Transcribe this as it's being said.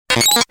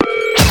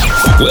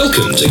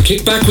Welcome to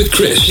Kick Back with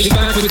Chris. Kick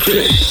Back with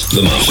Chris,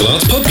 the martial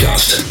arts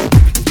podcast.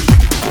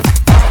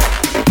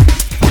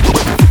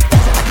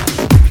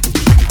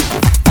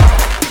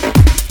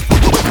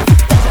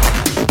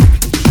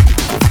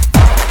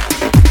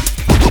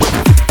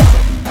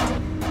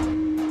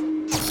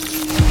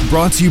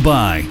 Brought to you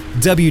by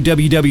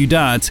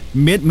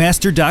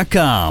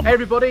www.mitmaster.com. Hey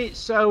everybody,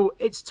 so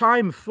it's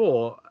time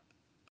for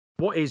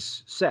what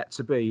is set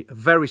to be a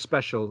very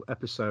special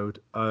episode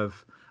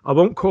of, I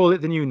won't call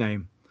it the new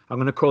name, I'm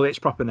going to call it its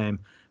proper name,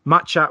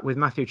 Matt Chat with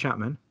Matthew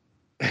Chapman.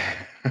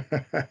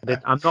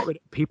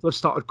 People have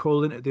started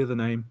calling it the other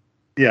name.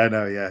 Yeah, I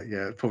know,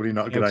 yeah. Probably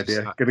not a good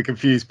idea. Going to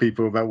confuse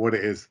people about what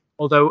it is.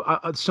 Although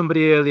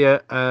somebody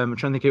earlier, I'm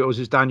trying to think who it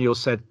was Daniel,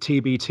 said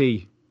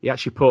TBT. He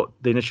actually put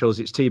the initials,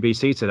 it's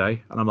TBC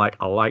today. And I'm like,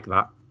 I like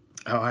that.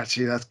 Oh,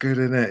 actually, that's good,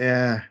 isn't it?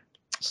 Yeah.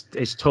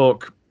 It's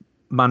Talk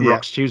Man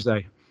Rocks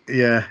Tuesday.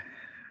 Yeah.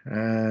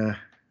 I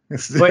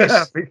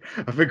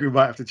think we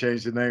might have to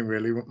change the name,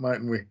 really,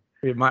 mightn't we?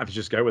 We might have to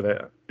just go with it.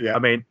 Yeah. I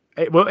mean,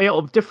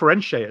 it'll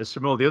differentiate us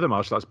from all the other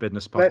martial arts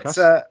business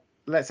podcasts.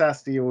 Let's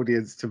ask the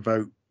audience to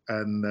vote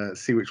and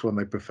see which one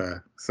they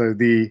prefer. So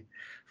the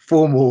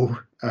formal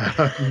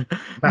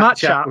Matt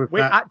chat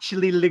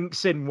actually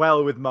links in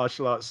well with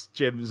martial arts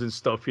gyms and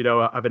stuff. You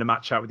know, having a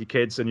Matt chat with your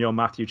kids and you're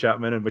Matthew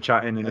Chapman and we're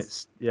chatting and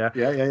it's yeah.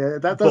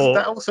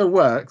 That also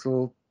works.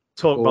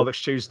 Talk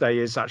Bollocks Tuesday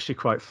is actually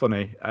quite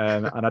funny,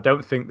 and I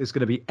don't think there's going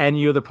to be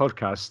any other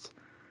podcast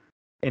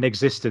in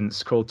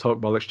existence called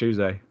Talk Bollocks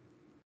Tuesday.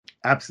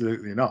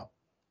 Absolutely not.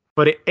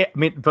 But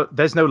but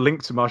there's no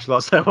link to martial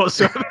arts there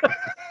whatsoever.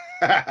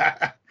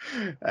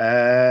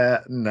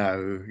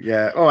 No.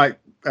 Yeah. All right.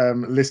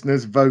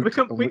 Listeners, vote. We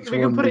can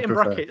put it in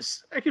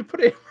brackets. I can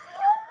put it.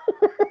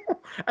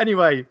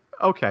 Anyway,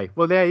 okay.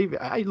 Well,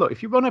 look.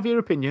 If you want to have your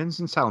opinions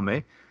and tell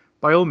me,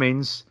 by all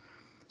means,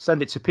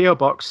 send it to PO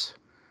Box.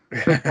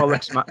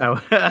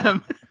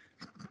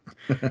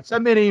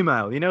 Send me an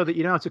email. You know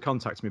how to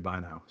contact me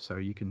by now, so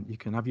you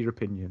can have your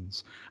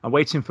opinions. I'm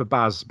waiting for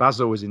Baz. Baz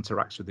always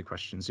interacts with the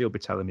questions. He'll be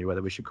telling me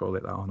whether we should call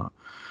it that or not.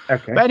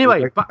 Okay. But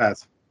anyway,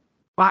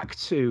 back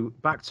to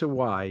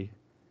why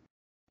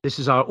this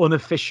is our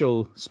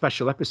unofficial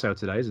special episode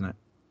today, isn't it?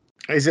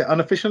 Is it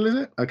unofficial? Is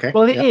it? Okay.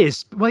 Well, it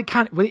is. Well, it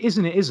can't. Well, it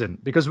isn't. It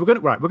isn't because we're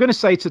going to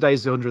say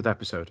today's the 100th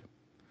episode.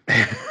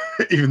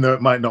 Even though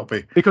it might not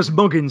be. Because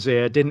Muggins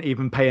here didn't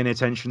even pay any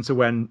attention to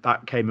when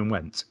that came and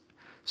went.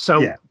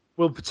 So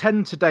we'll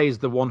pretend today is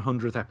the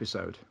 100th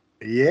episode.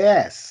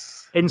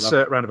 Yes.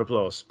 Insert round of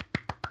applause.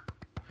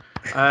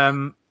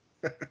 I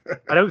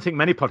don't think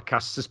many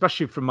podcasts,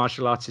 especially from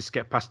martial artists,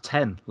 get past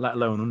 10, let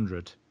alone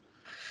 100.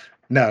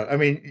 No, I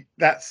mean,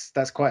 that's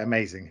quite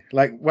amazing.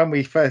 Like when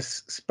we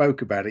first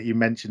spoke about it, you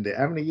mentioned it.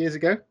 How many years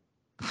ago?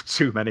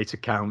 Too many to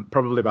count.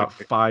 Probably about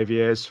 5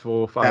 years, 4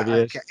 or 5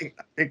 years.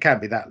 It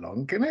can't be that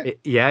long, can it?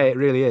 It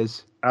really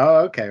is. Oh,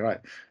 okay, right.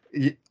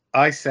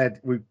 I said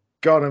we've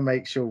got to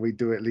make sure we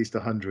do at least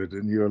 100,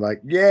 and you were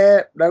like,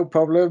 "Yeah, no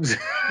problems."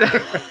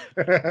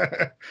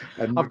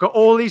 And I've got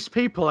all these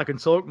people I can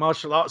talk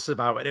martial arts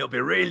about, and it'll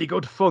be really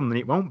good fun, and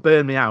it won't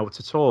burn me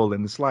out at all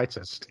in the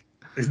slightest.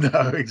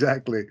 No,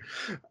 exactly.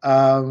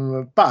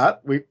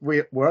 But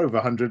we're over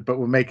 100, but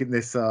we're making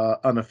this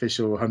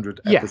unofficial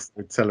 100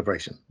 episode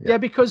celebration. Yeah,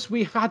 because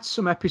we've had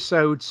some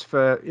episodes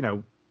for,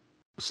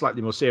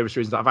 slightly more serious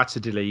reasons that I've had to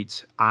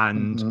delete.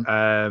 And,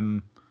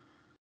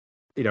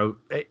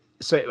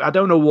 so I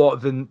don't know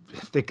what the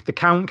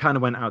count kind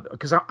of went out,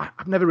 because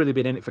I've never really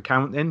been in it for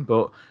counting,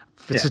 but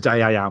for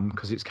today I am,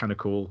 because it's kind of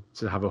cool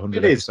to have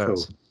 100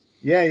 episodes. Cool.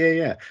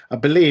 Yeah. I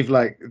believe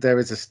there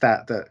is a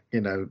stat that,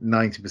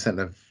 90%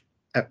 of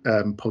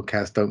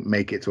podcasts don't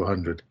make it to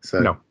 100. So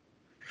no.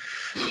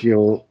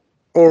 You're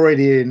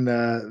already in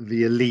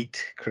the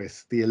elite,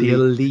 Chris. The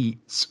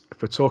elite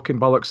for talking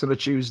bollocks on a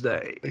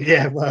Tuesday.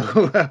 Yeah, well,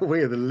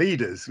 we are the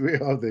leaders. We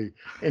are the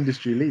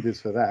industry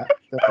leaders for that,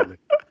 definitely.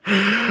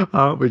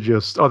 Aren't we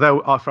just? Although,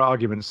 for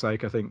argument's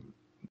sake, I think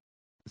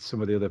some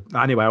of the other...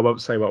 Anyway, I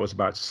won't say what I was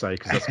about to say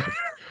because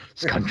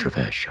it's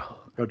controversial.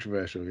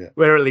 Controversial, yeah.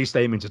 We're at least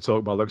aiming to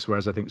talk bollocks,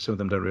 whereas I think some of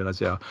them don't realise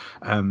they are.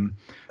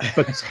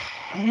 But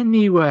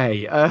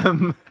anyway,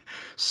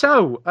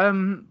 so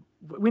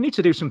we need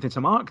to do something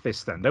to mark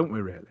this, then, don't we?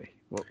 Really?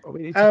 What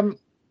we need to...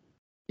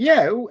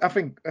 Yeah, I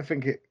think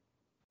it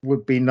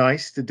would be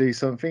nice to do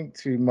something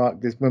to mark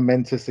this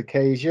momentous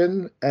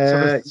occasion.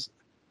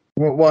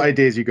 What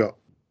ideas you got?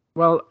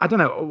 Well, I don't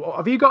know.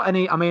 Have you got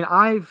any? I mean,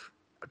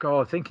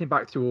 thinking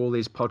back through all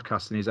these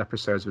podcasts and these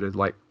episodes with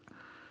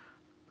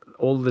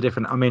all the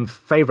different,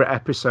 favorite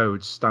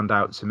episodes stand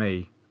out to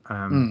me.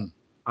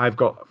 I've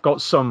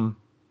got some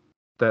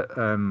that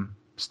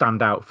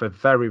stand out for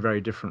very, very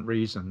different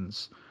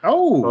reasons.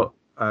 Oh,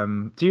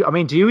 but, do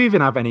you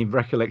even have any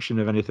recollection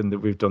of anything that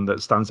we've done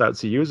that stands out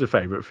to you as a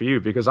favorite for you?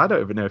 Because I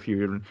don't even know if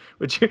you even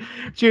do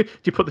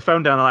you put the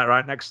phone down and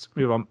right next,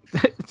 move on.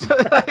 Do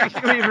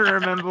you even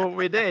remember what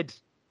we did?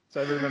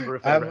 So I remember a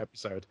favorite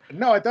episode.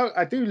 No, I don't.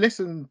 I do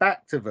listen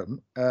back to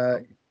them.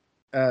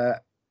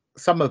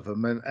 some of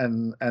them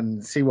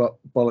and see what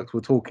bollocks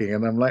we're talking,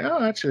 and I'm like,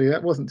 oh, actually,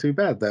 that wasn't too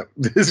bad that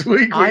this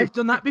week. I've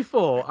done that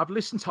before. I've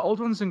listened to old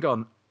ones and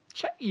gone,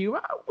 check you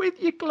out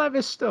with your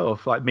clever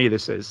stuff. Like me,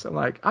 this is. I'm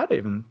like, I don't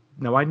even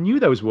know I knew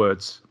those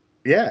words.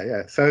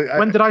 Yeah. So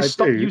when did I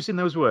stop using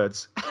those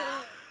words?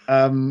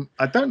 I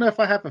don't know if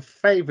I have a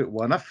favorite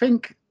one. I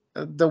think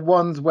the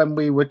ones when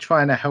we were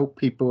trying to help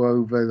people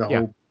over the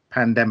whole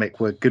pandemic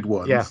were good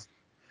ones. Yeah.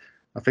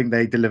 I think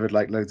they delivered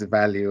like loads of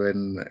value,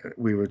 and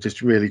we were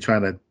just really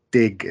trying to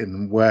dig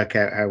and work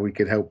out how we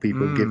could help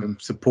people, give them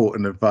support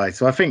and advice.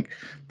 So I think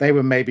they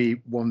were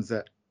maybe ones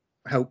that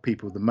help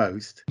people the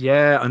most.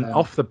 Yeah, and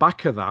off the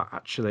back of that,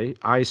 actually,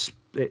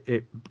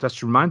 it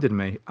that's reminded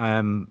me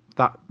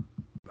that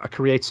I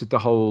created the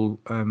whole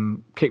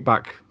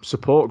kickback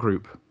support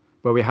group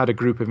where we had a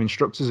group of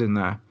instructors in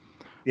there.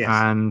 Yes.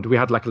 And we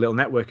had like a little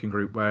networking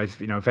group where,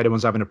 if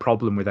anyone's having a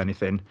problem with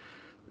anything,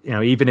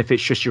 even if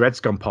it's just your head's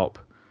gone pop,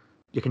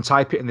 you can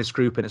type it in this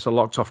group, and it's a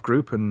locked off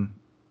group, and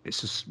it's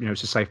just,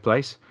 it's a safe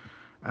place.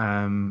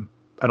 And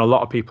a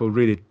lot of people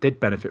really did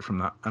benefit from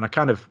that. And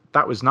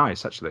that was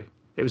nice, actually.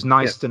 It was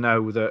nice to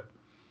know that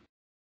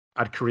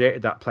I'd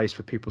created that place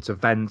for people to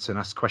vent and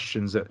ask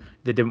questions that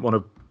they didn't want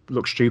to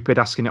look stupid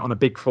asking it on a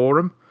big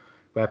forum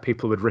where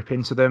people would rip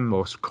into them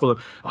or call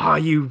them,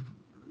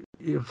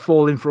 you're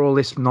falling for all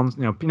this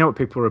what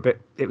people were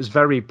it was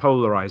very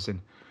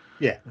polarizing.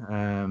 Yeah.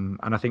 And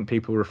I think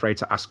people were afraid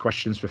to ask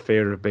questions for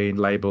fear of being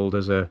labeled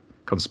as a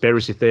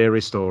conspiracy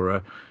theorist or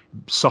a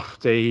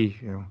softie.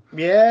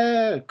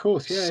 Yeah, of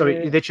course. Yeah. So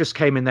they just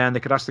came in there and they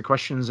could ask the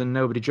questions and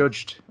nobody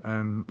judged,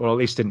 or at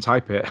least didn't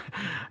type it.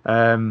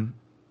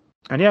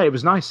 And yeah, it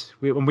was nice.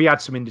 We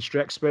had some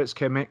industry experts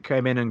came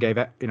in and gave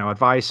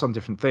advice on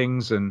different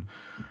things, and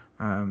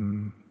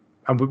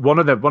one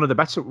of the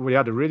better, we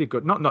had a really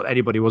good. Not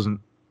anybody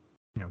wasn't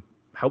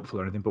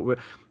helpful or anything, but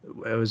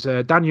it was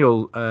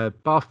Daniel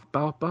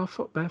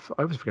Barfoot. I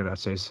always forget how to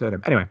say his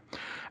surname. Anyway,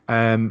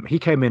 he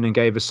came in and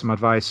gave us some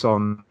advice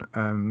on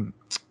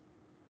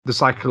the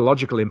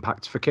psychological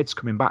impact for kids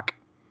coming back.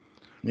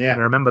 Yeah,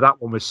 and I remember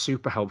that one was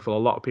super helpful. A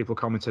lot of people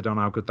commented on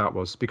how good that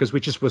was, because we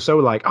just were so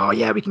like, oh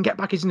yeah, we can get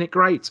back, isn't it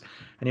great?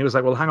 And he was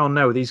like, well, hang on,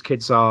 no, these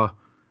kids are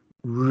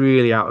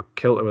really out of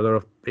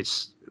kilter.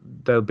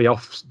 They'll be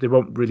off. They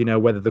won't really know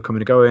whether they're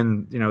coming or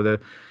going.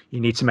 You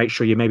need to make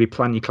sure you maybe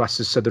plan your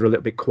classes so they're a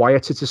little bit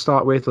quieter to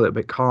start with, a little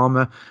bit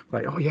calmer.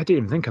 Like, oh yeah, I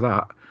didn't even think of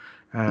that.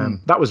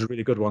 That was a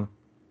really good one.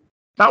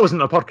 That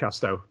wasn't a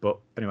podcast though, but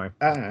anyway.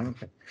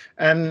 Okay.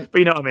 But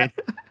you know what I mean.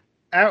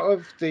 Out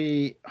of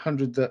the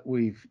 100 that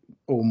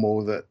or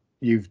more that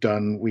we've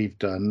done,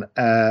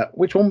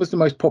 which one was the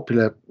most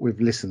popular with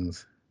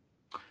listens?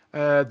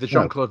 The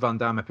Jean-Claude Van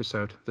Damme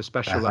episode, the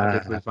special that I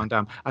did with Van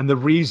Damme. And the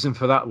reason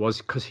for that was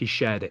because he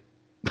shared it.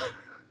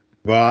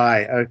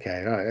 Right,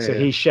 okay. Right, so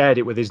he shared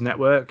it with his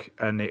network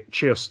and it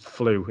just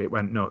flew. It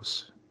went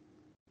nuts.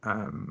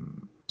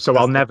 So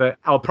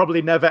I'll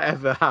probably never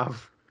ever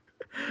have,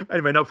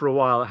 anyway, not for a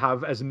while,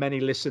 have as many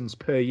listens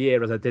per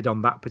year as I did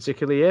on that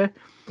particular year.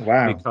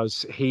 Wow.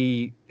 Because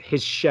his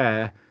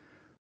share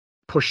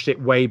pushed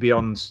it way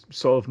beyond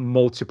sort of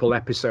multiple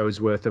episodes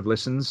worth of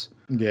listens.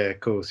 Yeah, of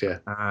course, yeah.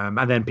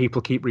 And then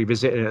people keep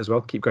revisiting it as well,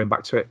 keep going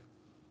back to it.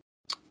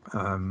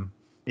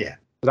 Yeah.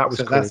 That was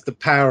cool. That's the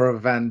power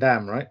of Van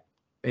Damme, right?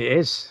 It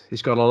is.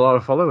 He's got a lot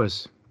of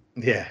followers.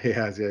 Yeah, he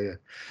has, yeah.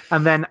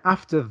 And then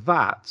after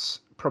that,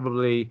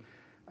 probably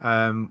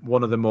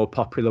one of the more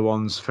popular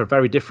ones for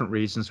very different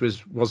reasons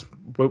was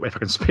if I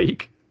can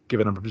speak,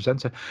 given I'm a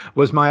presenter,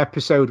 was my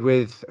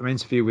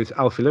interview with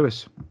Alfie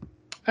Lewis.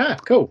 Ah,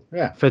 cool.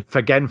 Yeah. For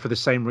the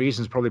same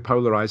reasons, probably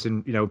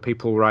polarizing.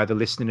 People were either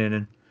listening in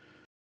and,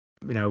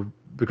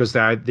 because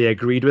they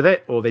agreed with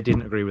it or they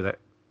didn't agree with it.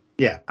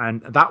 Yeah.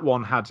 And that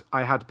one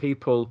I had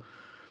people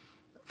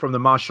from the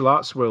martial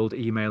arts world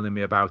emailing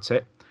me about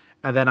it.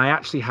 And then I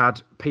actually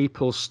had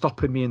people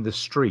stopping me in the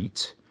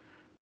street.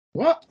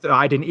 What? That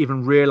I didn't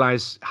even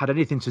realize had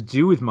anything to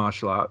do with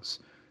martial arts,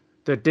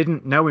 that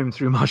didn't know him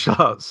through martial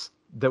arts,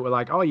 that were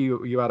like, oh,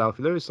 you had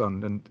Alfie Lewis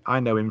on, and I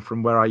know him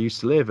from where I used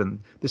to live,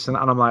 and this and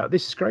that. And I'm like,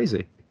 this is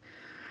crazy.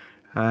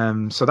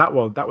 So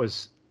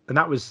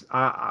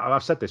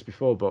I've said this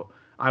before, but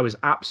I was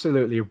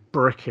absolutely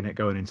bricking it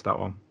going into that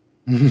one.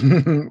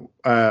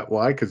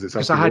 Why?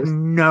 Because I had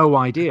no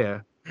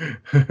idea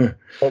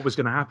what was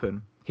going to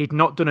happen. He'd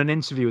not done an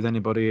interview with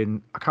anybody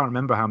in, I can't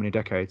remember how many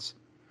decades.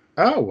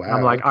 Oh, wow.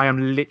 I'm like, I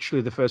am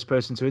literally the first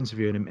person to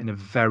interview him in a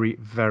very,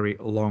 very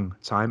long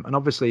time. And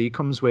obviously he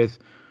comes with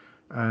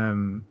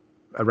a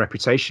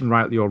reputation,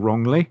 rightly or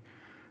wrongly,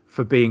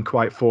 for being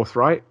quite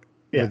forthright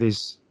with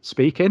his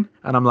speaking.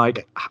 And I'm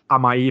like,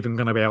 am I even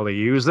going to be able to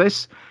use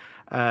this?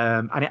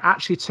 And it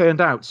actually turned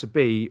out to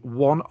be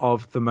one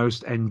of the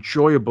most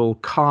enjoyable,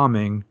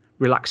 calming,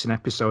 relaxing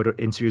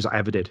interviews I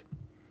ever did.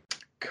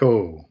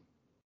 Cool.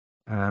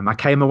 I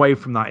came away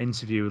from that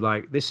interview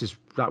like,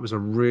 that was a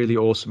really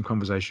awesome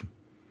conversation.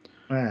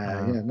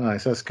 Yeah,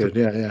 nice. That's good.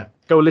 Yeah.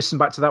 Go listen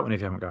back to that one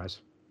if you haven't,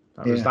 guys.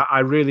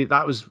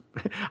 That was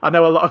I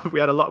know we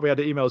had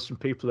emails from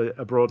people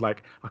abroad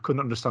like I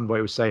couldn't understand what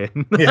he was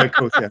saying. Yeah, of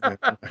course,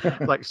 yeah.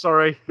 Like,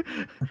 sorry,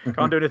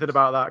 can't do anything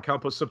about that.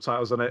 Can't put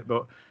subtitles on it,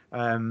 but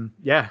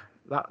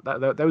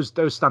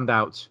those stand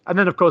out. And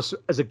then of course,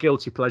 as a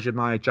guilty pleasure,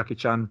 my Jackie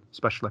Chan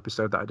special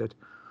episode that I did,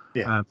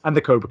 and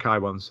the Cobra Kai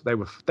ones, they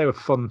were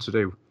fun to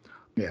do.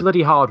 Yeah.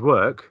 Bloody hard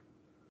work,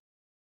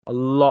 a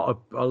lot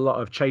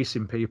of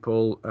chasing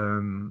people,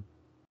 and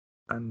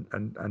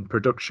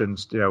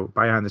productions,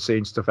 behind the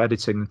scenes stuff,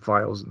 editing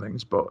files and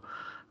things. But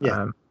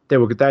they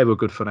were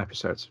good fun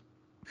episodes.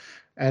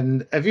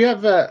 And have you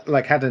ever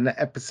had an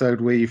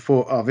episode where you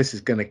thought, oh, this is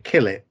going to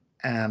kill it,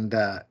 and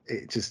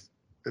it just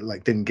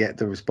didn't get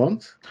the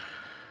response?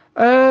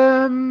 That's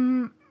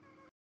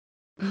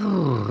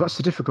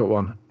a difficult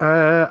one.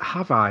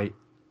 Have I?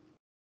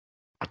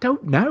 I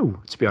don't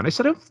know, to be honest.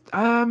 I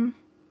don't.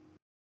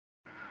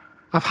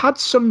 I've had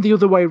some the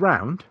other way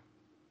round.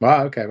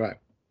 Wow. Okay. Right.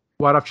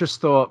 Where I've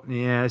just thought,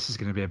 this is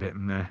going to be a bit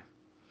meh.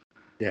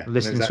 Yeah.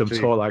 Listening to them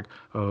talk like,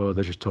 oh,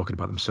 they're just talking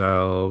about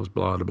themselves,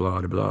 blah, blah,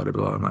 blah, blah, blah,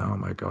 blah. I'm like, oh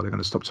my God, they're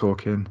going to stop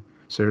talking.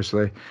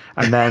 Seriously.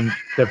 And then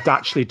they've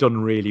actually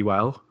done really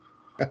well.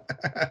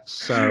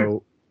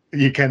 So.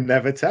 You can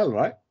never tell,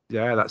 right?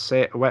 Yeah, that's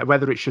it.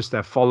 Whether it's just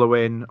their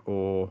following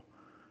or,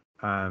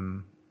 I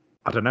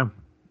don't know.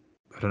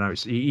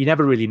 You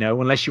never really know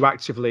unless you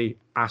actively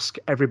ask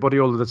everybody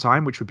all of the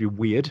time, which would be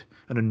weird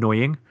and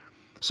annoying.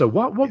 So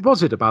what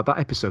was it about that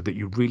episode that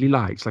you really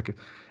liked? Like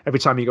every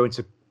time you go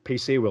into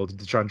PC World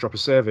to try and drop a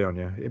survey on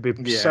you, it'd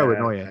be so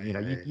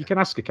annoying. You can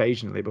ask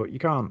occasionally, but you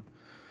can't.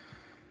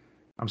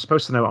 I'm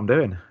supposed to know what I'm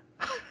doing.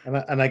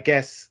 And I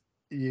guess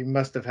you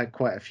must have had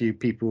quite a few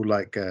people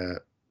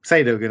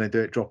say they were going to do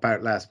it, drop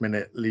out last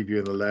minute, leave you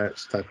in the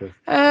lurch type of.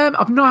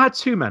 I've not had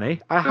too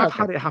many. I have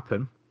had it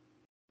happen.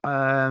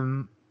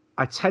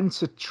 I tend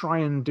to try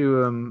and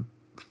do them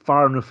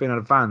far enough in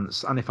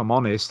advance, and if I'm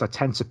honest, I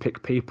tend to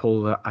pick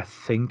people that I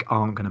think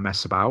aren't going to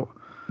mess about.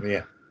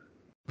 Yeah,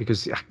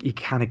 because you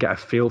kind of get a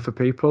feel for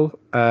people.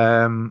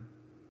 I've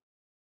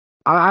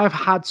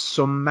had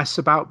some mess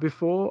about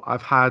before. I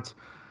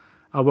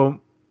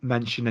won't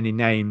mention any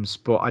names,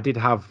 but I did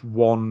have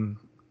one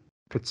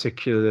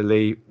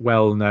particularly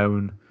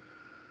well-known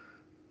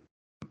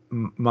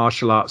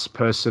martial arts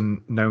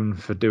person known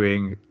for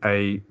doing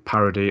a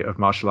parody of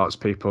martial arts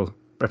people.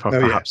 If I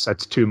perhaps said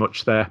too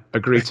much there,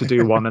 agreed to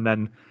do one and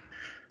then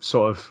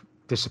sort of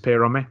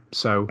disappear on me.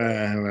 So,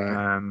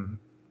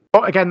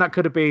 but again, that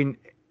could have been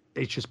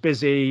it's just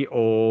busy,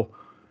 or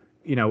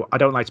I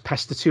don't like to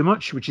pester too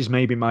much, which is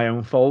maybe my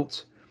own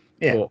fault.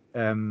 Yeah.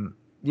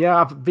 But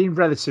I've been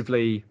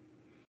relatively.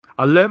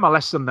 I learned my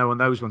lesson though on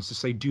those ones to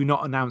say do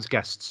not announce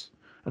guests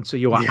until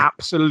you are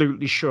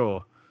absolutely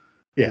sure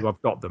you have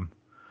got them.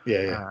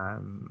 Yeah.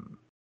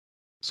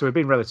 So we've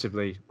been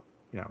relatively.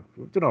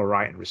 We've done all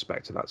right in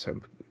respect to that, so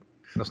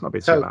that's not been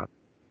too bad.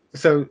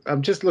 So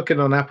I'm just looking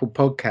on Apple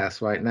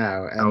Podcasts right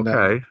now, and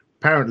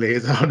apparently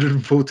it's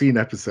 114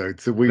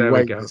 episodes, so we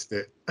waitlist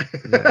it.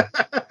 Yeah.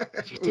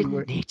 You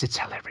didn't need to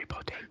tell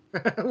everybody.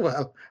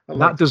 Well,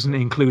 that doesn't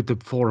include the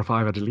 4 or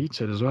 5 I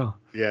deleted as well.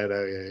 Yeah,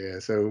 no, yeah.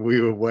 So we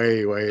were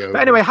way over.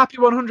 But anyway, happy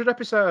 100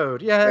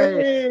 episode!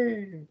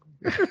 Yay!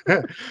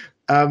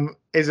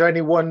 Is there any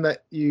one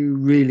that you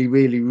really,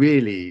 really,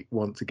 really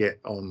want to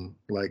get on?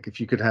 Like, if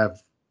you could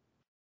have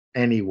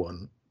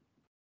anyone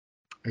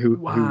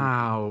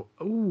Wow.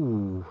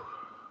 Ooh.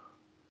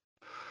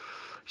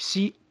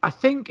 See, I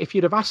think if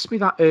you'd have asked me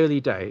that early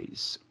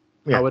days,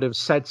 I would have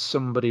said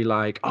somebody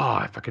like,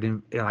 if I could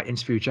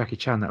interview Jackie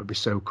Chan, that would be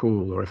so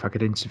cool. Or if I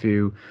could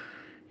interview,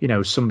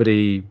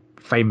 somebody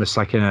famous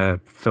like in a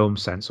film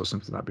sense or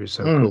something, that'd be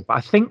so cool. But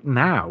I think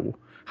now,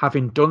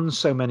 having done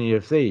so many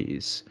of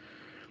these,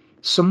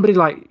 somebody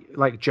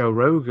like Joe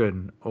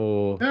Rogan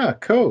or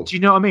cool. Do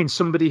you know what I mean?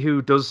 Somebody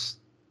who does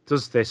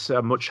this at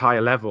a much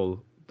higher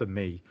level than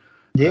me.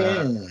 Or do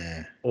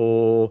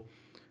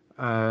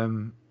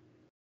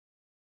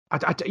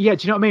you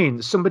know what I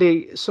mean?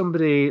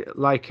 Somebody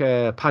like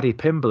Paddy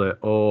Pimblett,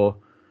 or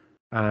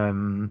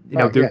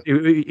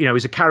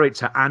he's a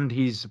character and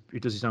he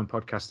does his own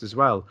podcast as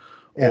well.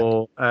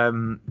 Or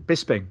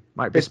Bisping,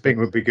 Mike Bisping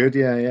would be good.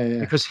 Yeah.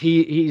 Because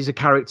he's a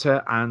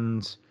character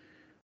and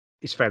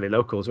he's fairly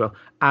local as well.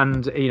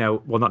 And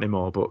well, not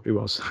anymore, but he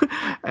was.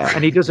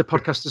 And he does a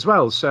podcast as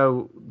well.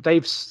 So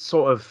they've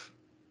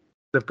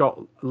got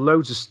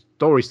loads of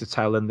stories to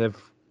tell, and they've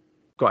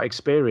got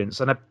experience,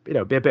 and be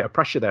a bit of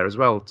pressure there as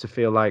well to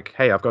feel like,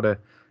 hey, I've got to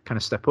kind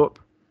of step up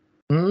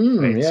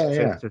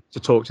to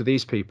talk to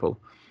these people,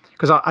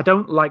 because I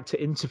don't like to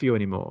interview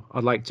anymore. I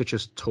like to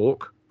just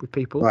talk with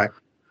people. Right.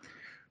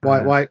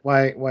 Why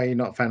are you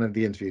not a fan of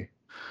the interview?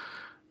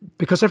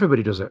 Because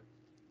everybody does it.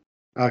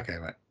 Okay,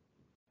 right.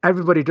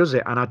 Everybody does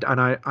it, and I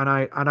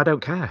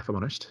don't care, if I'm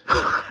honest.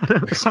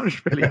 It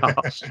sounds really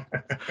harsh,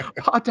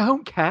 but I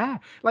don't care.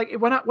 Like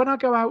when I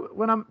go out,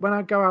 when I'm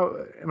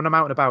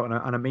out and about,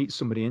 and I meet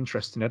somebody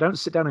interesting, I don't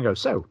sit down and go,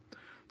 so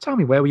tell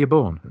me, where were you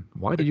born?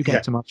 Why did you get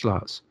into martial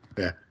arts?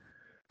 Yeah.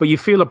 But you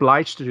feel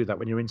obliged to do that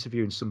when you're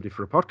interviewing somebody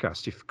for a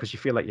podcast, because you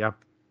feel like you have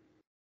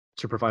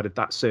to provide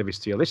that service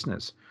to your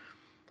listeners.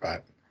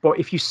 Right. But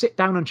if you sit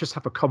down and just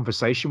have a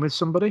conversation with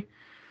somebody,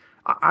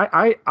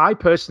 I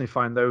personally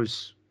find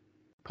those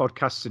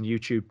podcasts and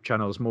YouTube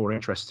channels more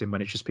interesting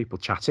when it's just people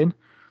chatting,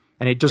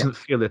 and it doesn't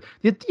feel that.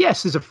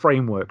 Yes, there's a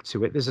framework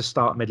to it. There's a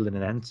start, middle, and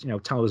an end.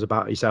 Tell us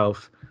about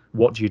yourself.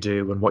 What do you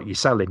do, and what you're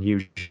selling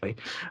usually.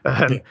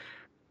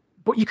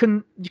 But you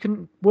can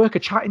work a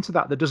chat into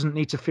that doesn't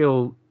need to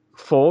feel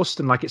forced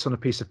and like it's on a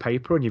piece of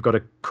paper and you've got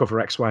to cover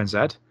X, Y, and Z.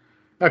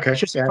 Okay. It's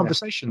just a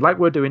conversation like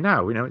we're doing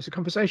now. It's a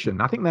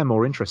conversation. I think they're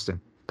more interesting,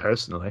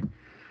 personally.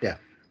 Yeah.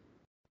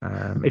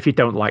 If you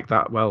don't like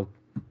that, well,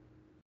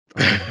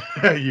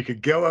 you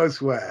could go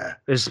elsewhere.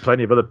 There's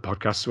plenty of other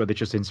podcasts where they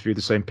just interview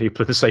the same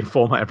people in the same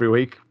format every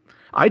week.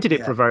 I did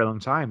it for a very long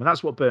time, and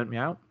that's what burnt me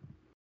out.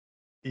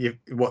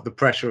 What the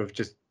pressure of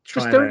just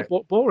trying doing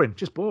it, boring,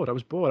 just bored. I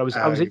was bored. I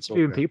was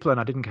interviewing people, and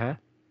I didn't care.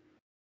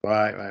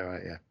 Right.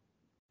 Yeah.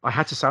 I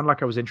had to sound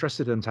like I was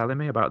interested in telling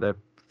me about the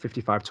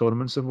 55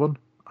 tournaments I've won.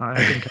 I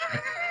didn't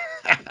care.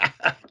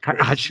 I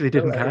actually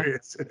didn't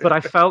care, but I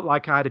felt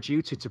like I had a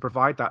duty to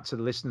provide that to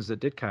the listeners that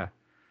did care.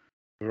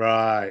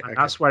 Right. And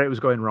that's where it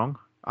was going wrong.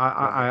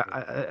 I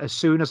as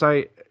soon as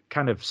I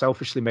kind of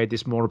selfishly made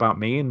this more about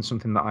me and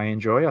something that I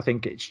enjoy, I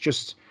think it's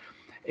just,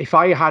 if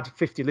I had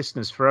 50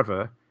 listeners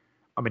forever,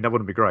 I mean, that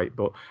wouldn't be great,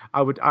 but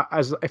I would,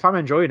 if I'm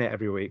enjoying it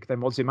every week, then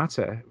what does it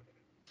matter?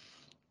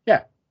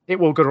 Yeah. It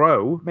will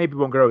grow. Maybe it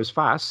won't grow as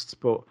fast,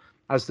 but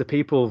as the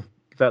people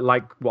that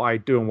like what I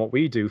do and what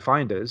we do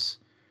find us,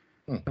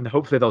 and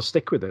hopefully they'll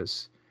stick with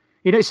us.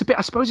 It's a bit,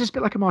 I suppose it's a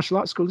bit like a martial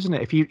arts school, isn't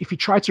it? If you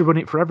try to run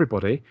it for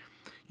everybody,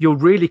 you'll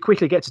really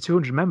quickly get to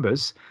 200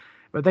 members,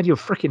 but then you'll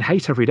freaking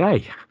hate every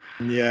day.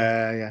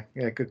 Yeah.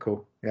 Good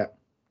call. Yeah.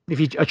 If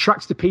you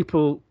attract the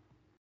people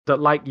that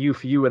like you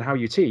for you and how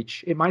you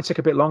teach, it might take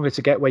a bit longer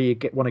to get where you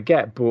want to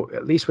get, but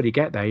at least when you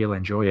get there, you'll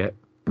enjoy it.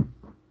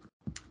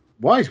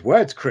 Wise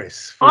words,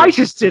 Chris. I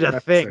just did a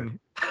thing.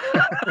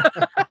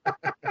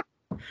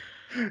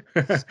 So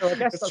I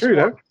guess that's true, what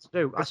though. I'm trying to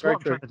do. That's what I'm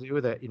trying to do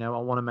with it. I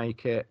want to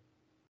make it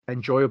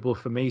enjoyable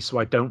for me, so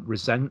I don't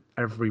resent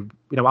every.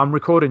 I'm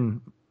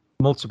recording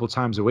multiple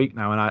times a week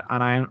now, and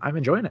I'm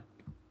enjoying it.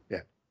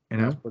 Yeah,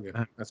 that's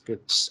brilliant. That's good.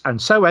 And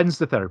so ends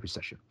the therapy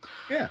session.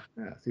 Yeah.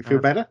 Do you feel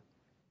better?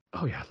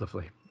 Oh yeah,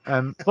 lovely.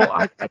 But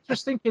I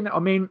just thinking. I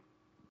mean,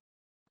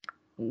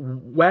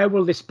 where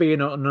will this be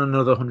in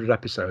another 100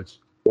 episodes?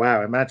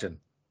 Wow, imagine.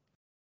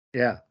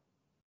 Yeah.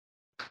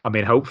 I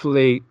mean,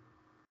 hopefully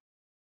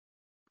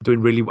doing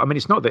really. I mean,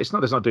 it's not that it's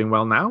not doing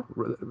well now.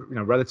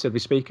 Relatively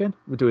speaking,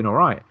 we're doing all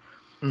right.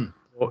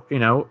 But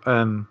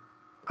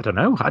I don't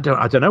know. I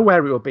don't know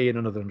where it will be in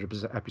another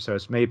 100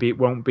 episodes. Maybe it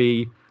won't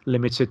be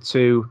limited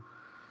to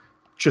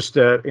just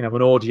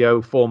an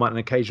audio format and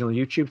occasional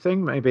YouTube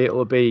thing. Maybe it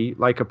will be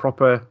like a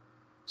proper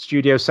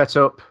studio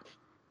setup.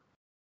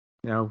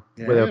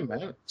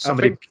 With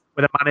somebody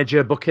with a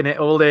manager booking it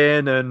all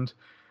in, and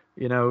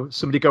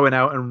somebody going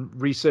out and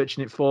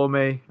researching it for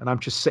me, and I'm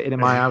just sitting in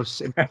my house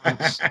in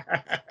pants,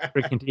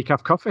 drinking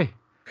decaf coffee.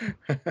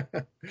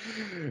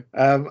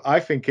 I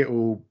think it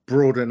will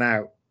broaden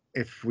out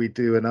if we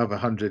do another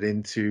 100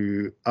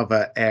 into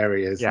other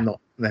areas, not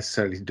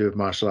necessarily to do with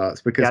martial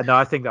arts. Because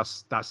I think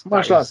that's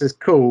martial arts is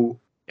cool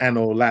and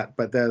all that,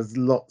 but there's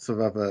lots of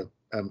other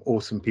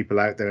awesome people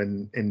out there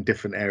in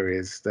different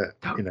areas that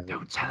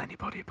don't tell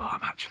anybody, but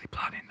I'm actually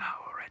planning that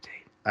already.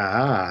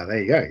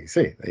 There you go. You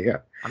see, there you go.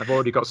 And I've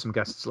already got some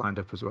guests lined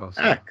up as well.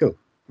 So. Cool.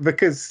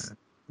 Because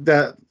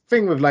the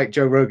thing with like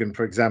Joe Rogan,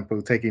 for example,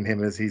 taking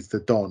him as he's the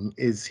Don,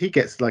 is he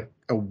gets like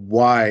a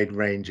wide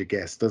range of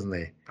guests, doesn't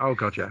he? Oh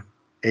God, yeah.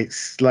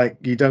 It's like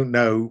you don't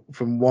know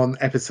from one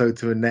episode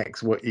to the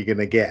next what you're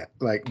gonna get.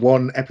 Like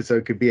one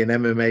episode could be an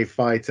MMA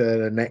fighter,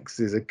 the next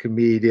is a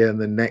comedian,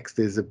 the next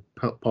is a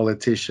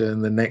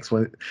politician, the next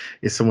one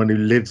is someone who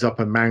lives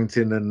up a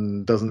mountain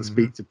and doesn't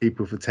speak to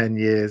people for 10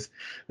 years.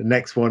 The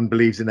next one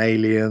believes in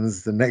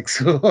aliens. The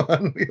next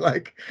one,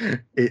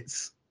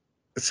 it's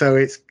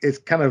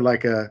kind of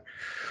like a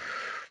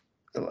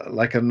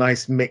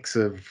nice mix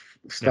of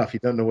stuff. You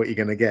don't know what you're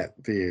going to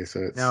get, do you? So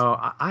it's... No,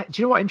 do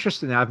you know what?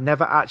 Interestingly, I've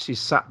never actually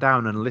sat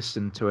down and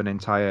listened to an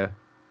entire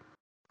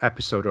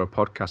episode or a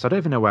podcast. I don't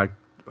even know where.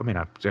 I mean,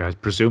 I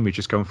presume we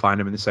just go and find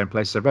them in the same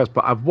place as everybody else.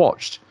 But I've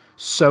watched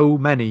so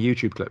many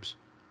YouTube clips,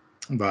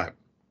 right,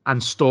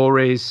 and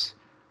stories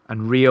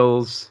and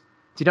reels.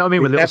 Do you know what I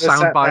mean? With little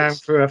sound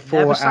bites. For a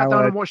 4-hour sat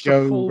down and watched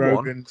Joe a full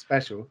Rogan one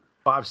special.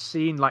 But I've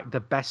seen like the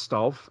best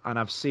of, and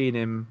I've seen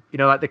him.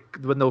 Like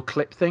when they'll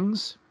clip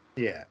things.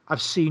 Yeah,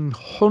 I've seen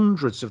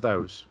hundreds of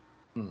those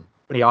when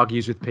he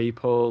argues with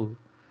people,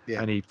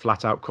 and he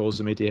flat out calls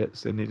them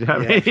idiots, and he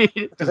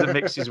doesn't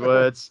mix his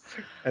words,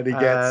 and he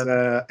gets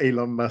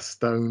Elon Musk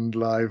stoned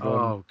live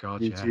on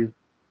YouTube.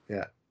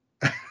 Yeah.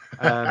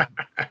 And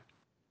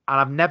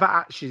I've never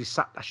actually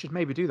sat. I should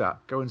maybe do that.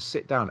 Go and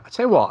sit down. I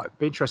tell you what, it'd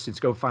be interesting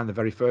to go and find the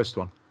very first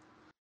one.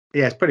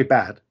 Yeah, it's pretty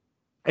bad.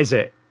 Is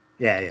it?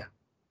 Yeah.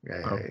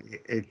 Oh.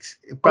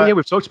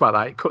 We've talked about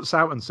that. It cuts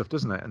out and stuff,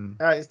 doesn't it? And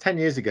it's 10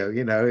 years ago.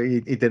 He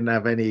didn't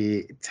have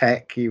any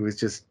tech. He was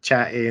just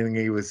chatting.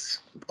 He was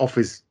off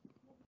his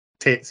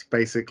tits,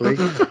 basically.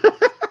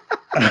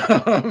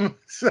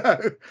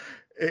 So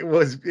it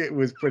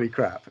was pretty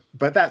crap.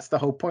 But that's the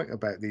whole point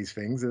about these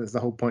things, and it's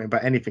the whole point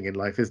about anything in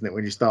life, isn't it?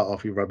 When you start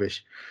off, you're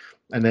rubbish,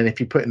 and then if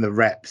you put in the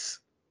reps,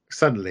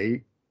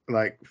 suddenly,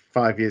 like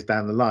 5 years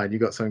down the line, you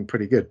got something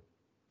pretty good.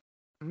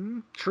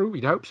 True,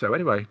 we'd hope so.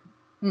 Anyway,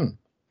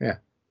 yeah.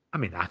 I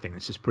mean, I think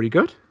this is pretty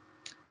good.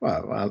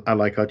 Well, I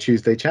like our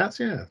Tuesday chats.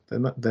 Yeah,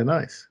 they're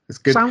nice. It's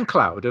good.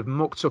 SoundCloud have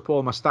mucked up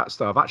all my stats,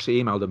 though. I've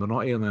actually emailed them. I'm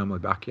not emailing me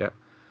back yet.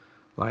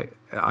 Like,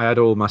 I had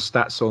all my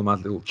stats, all my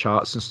little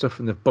charts and stuff,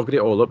 and they've bugged it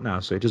all up now.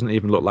 So it doesn't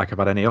even look like I've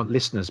had any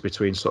listeners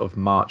between sort of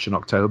March and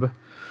October.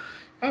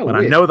 Oh, when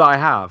weird. I know that I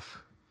have.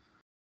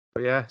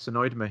 But yeah, it's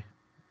annoyed me.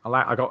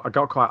 I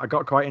got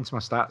quite into my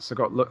stats. I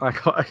got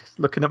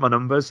looking at my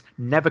numbers.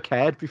 Never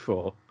cared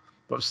before,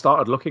 but I've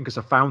started looking because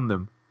I found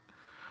them,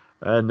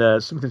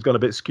 and something's gone a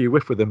bit skew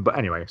with them. But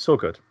anyway, it's all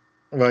good.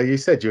 Well, you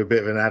said you're a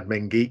bit of an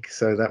admin geek,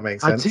 so that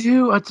makes sense.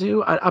 I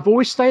do. I've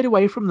always stayed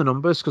away from the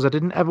numbers because I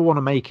didn't ever want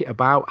to make it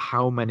about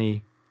how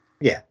many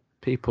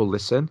people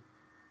listen.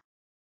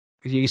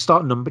 You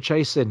start number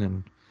chasing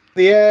and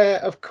yeah,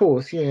 of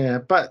course, yeah.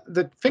 But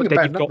the thing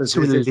about numbers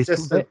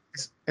is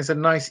it's a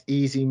nice,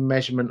 easy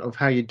measurement of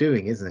how you're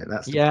doing, isn't it?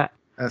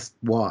 That's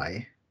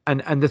why.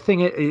 And the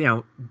thing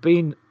is,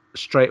 being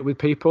straight with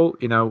people,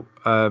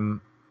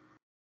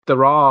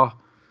 there are,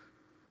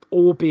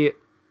 albeit,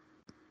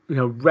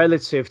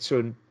 relative to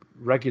a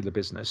regular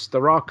business,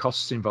 there are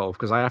costs involved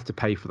because I have to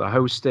pay for the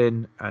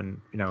hosting, and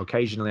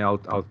occasionally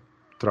I'll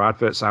throw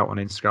adverts out on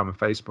Instagram and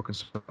Facebook and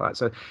stuff like that.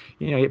 So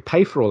you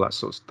pay for all that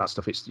that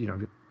stuff. It's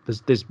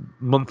there's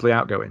monthly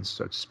outgoings,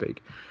 so to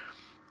speak,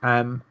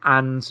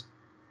 and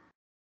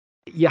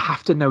you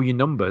have to know your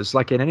numbers.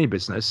 Like in any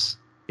business,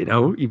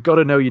 you've got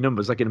to know your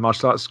numbers. Like in a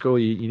martial arts school,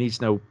 you need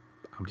to know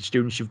how many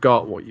students you've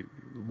got,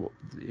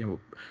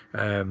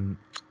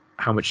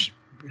 how much,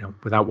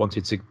 without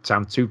wanting to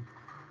sound too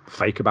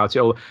fake about it,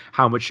 or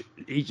how much,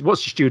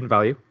 what's your student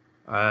value?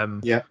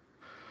 You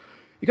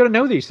got to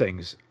know these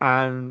things.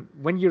 And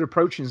when you're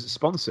approaching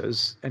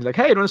sponsors and like,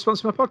 hey, do you want to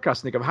sponsor my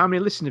podcast? And they go, how many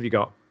listeners have you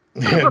got?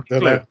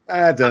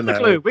 I don't know.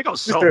 Clue. We got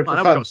some. I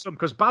know we got some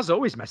because Baz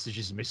always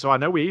messages me, so I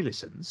know he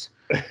listens.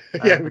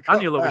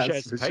 Daniel always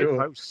shares the paid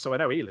posts, so I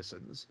know he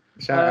listens.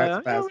 Shout out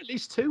to Baz. At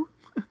least 2.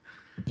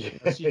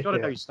 So you've got to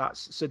know your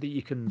stats so that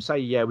you can say,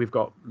 yeah, we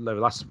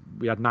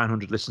had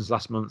 900 listens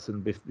last month,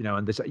 and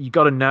and this. You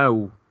got to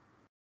know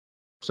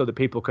so that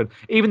people can,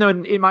 even though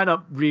it might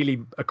not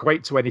really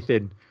equate to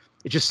anything,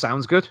 it just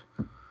sounds good.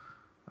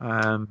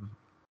 Well,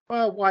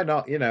 why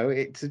not?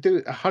 To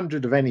do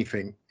 100 of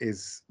anything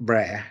is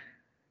rare.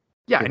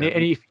 Yeah, and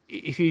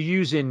if you're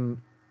using,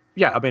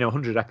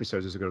 100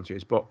 episodes is a good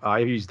choice, but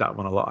I've used that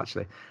one a lot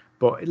actually.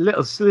 But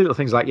little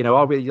things like,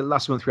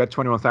 last month we had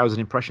 21,000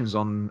 impressions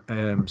on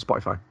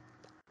Spotify.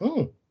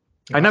 Oh,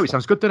 I know it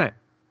sounds good, doesn't it?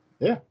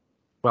 Yeah.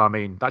 Well, I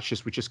mean,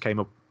 we just came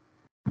up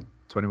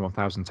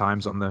 21,000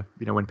 times on the,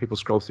 when people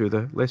scroll through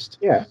the list.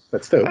 Yeah,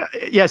 but still.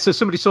 So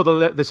somebody saw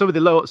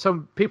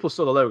some people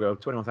saw the logo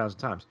 21,000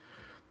 times.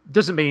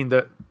 Doesn't mean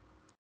that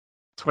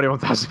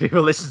 21,000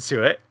 people listen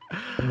to it.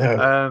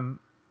 No.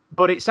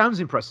 But it sounds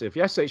impressive.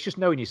 Yeah. So it's just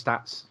knowing your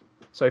stats.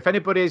 So if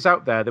anybody is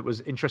out there that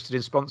was interested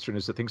in sponsoring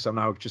us that thinks I'm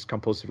now just a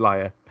compulsive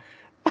liar,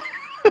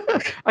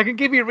 I can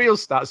give you real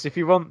stats if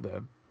you want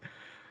them.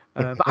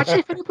 But actually,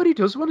 if anybody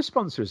does want to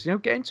sponsor us,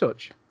 get in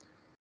touch.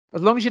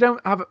 As long as you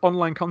don't have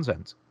online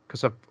content,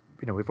 because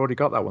we've already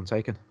got that one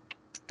taken.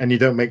 And you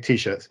don't make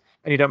t-shirts.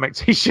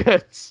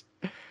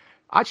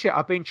 Actually,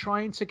 I've been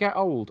trying to get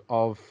hold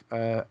of.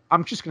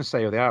 I'm just going to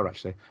say who they are.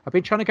 Actually, I've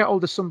been trying to get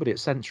hold of somebody at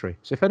Sentry.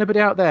 So if anybody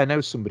out there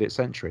knows somebody at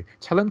Sentry,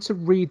 tell them to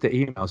read the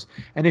emails.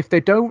 And if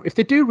they do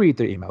read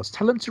the emails,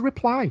 tell them to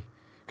reply,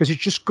 because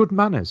it's just good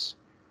manners.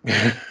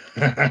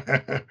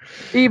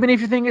 Even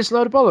if you think it's a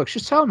load of bollocks,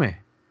 just tell me.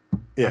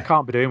 Yeah. I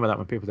can't be doing with that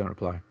when people don't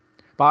reply.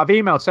 But I've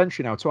emailed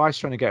Sentry now twice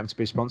trying to get them to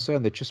be a sponsor,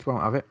 and they just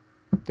won't have it.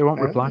 They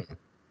won't reply.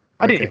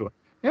 I didn't even.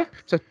 Yeah.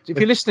 So if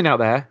you're listening out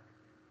there,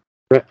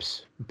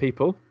 reps and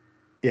people.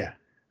 Yeah.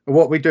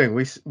 What are we doing?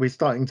 We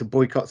starting to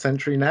boycott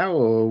Sentry now,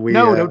 or we?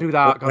 No, don't do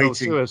that.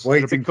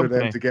 Waiting for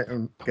them to get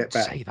back.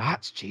 Say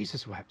that,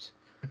 Jesus wept.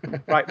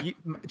 Right,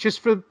 just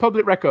for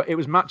public record, it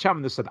was Matt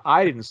Chapman that said,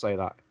 I didn't say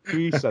that.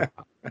 He said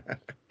that.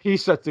 He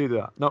said do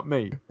that, not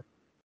me.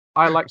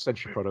 I like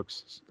Sentry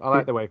products. I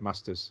like the Wave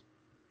Masters.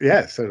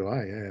 Yeah, so do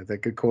I. Yeah, they're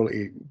good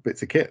quality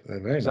bits of kit. They're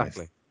very nice.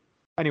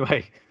 Anyway,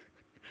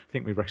 I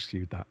think we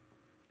rescued that.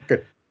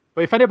 Good.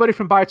 But if anybody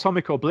from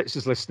Biotomic or Blitz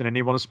is listening and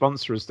you want to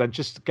sponsor us, then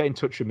just get in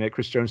touch with me at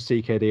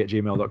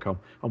chrisjonestkd@gmail.com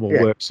and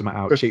we'll work something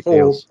out. Cheap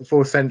deals.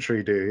 Before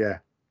Sentry do, yeah.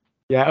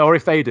 Yeah, or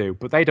if they do,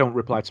 but they don't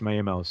reply to my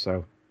emails,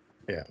 so.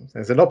 Yeah,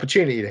 there's an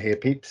opportunity here,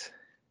 peeps.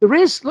 There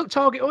is. Look,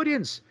 target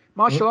audience.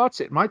 Martial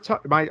artists. My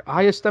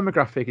highest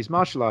demographic is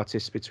martial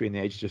artists between the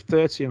ages of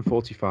 30 and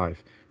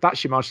 45.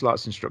 That's your martial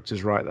arts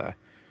instructors right there.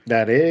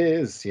 That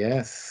is,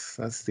 yes.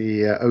 That's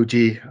the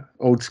OG,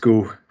 old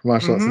school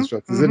martial arts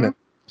instructors, isn't it?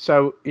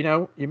 So,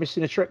 you're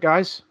missing a trick,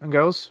 guys and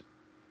girls.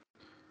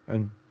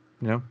 And,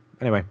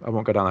 anyway, I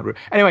won't go down that route.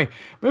 Anyway,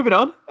 moving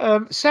on.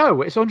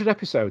 So it's 100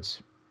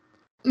 episodes.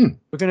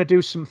 We're going to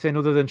do something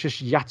other than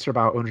just yatter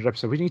about 100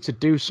 episodes. We need to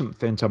do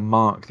something to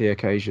mark the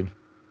occasion.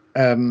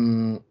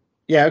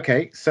 Yeah,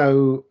 okay.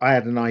 So I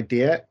had an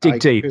idea. Dig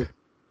deep.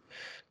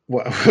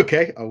 Well,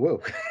 okay, I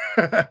will.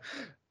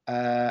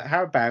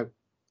 How about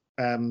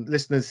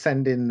listeners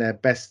send in their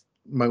best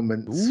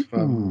moments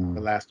from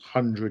the last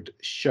 100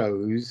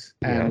 shows,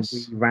 and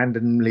we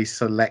randomly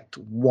select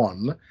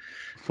one.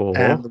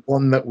 And the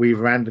one that we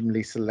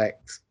randomly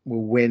select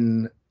will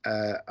win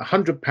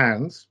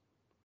 £100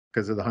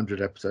 because of the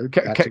 100 episode.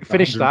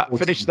 Finish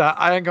that.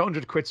 I ain't got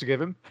 100 quid to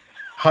give him.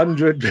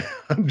 100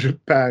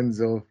 pounds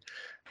of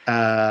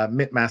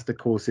MITmaster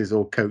courses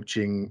or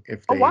coaching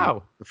if they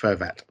prefer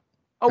that.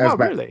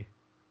 Really?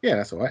 Yeah,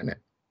 that's all right, isn't it?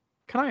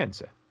 Can I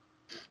enter?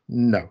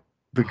 No,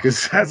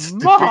 because that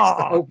defeats the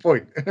whole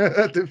point.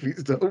 That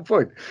defeats the whole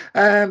point.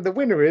 And the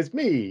winner is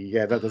me.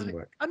 Yeah, that doesn't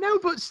work. I know,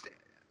 but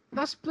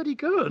that's bloody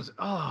good.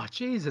 Oh,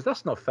 Jesus,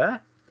 that's not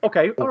fair.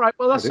 Okay, all right.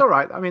 Well, that's all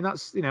right. I mean,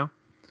 that's,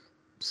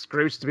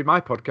 screws to be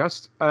my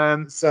podcast.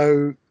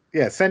 So,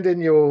 yeah, send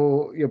in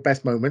your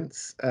best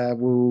moments.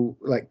 We'll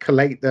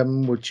collate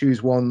them. We'll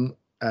choose one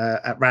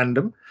at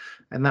random,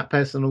 and that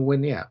person will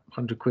win,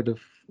 100 quid of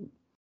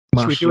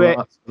martial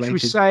arts related. Should we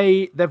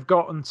say they've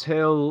got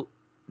until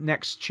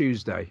next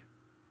Tuesday?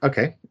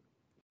 Okay.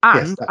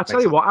 And yes, I tell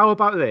you what, how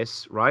about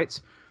this, right?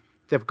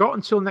 They've got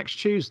until next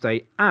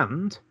Tuesday,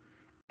 and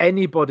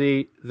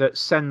anybody that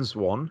sends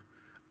one,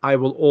 I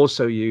will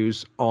also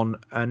use on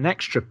an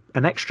extra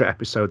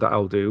episode that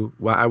I'll do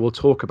where I will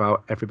talk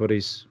about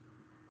everybody's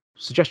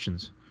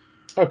suggestions.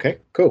 Okay,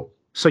 cool.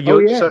 So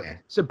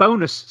it's a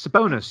bonus. It's a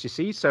bonus, you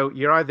see. So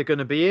you're either going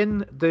to be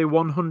in the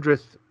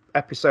 100th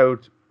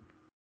episode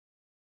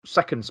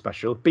second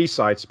special,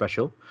 B-side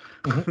special,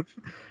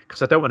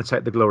 because I don't want to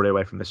take the glory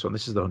away from this one.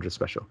 This is the 100th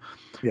special.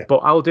 Yeah. But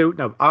I'll do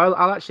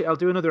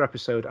another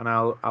episode, and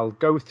I'll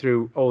go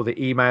through all the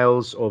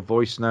emails or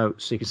voice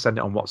notes, so you can send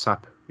it on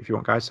WhatsApp if you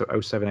want, guys. So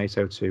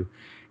 07802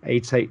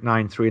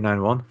 889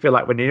 391. Feel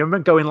like when you're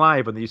going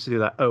live and they used to do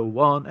that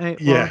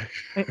 0181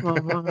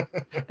 811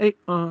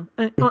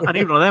 811. I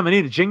need one of them. I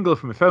need a jingle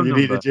from my phone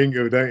number. You need a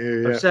jingle, don't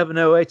you? Yeah.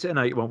 7080.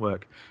 No, it won't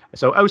work.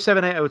 So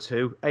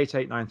 07802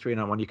 889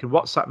 391. You can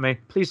WhatsApp me.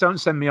 Please don't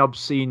send me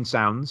obscene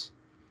sounds.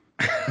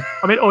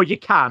 I mean, or you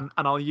can,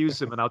 and I'll use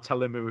them and I'll tell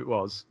them who it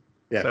was.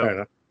 Yeah, fair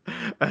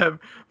enough.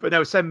 But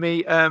no, send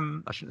me. I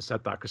shouldn't have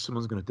said that because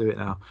someone's going to do it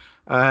now.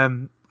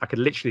 I could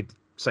literally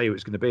say who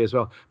it's going to be as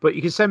well. But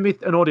you can send me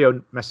an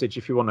audio message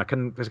if you want. I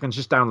can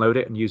just download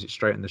it and use it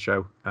straight in the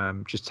show.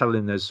 Just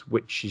telling us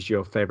which is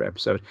your favorite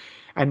episode.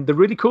 And the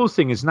really cool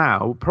thing is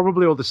now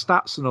probably all the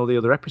stats and all the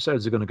other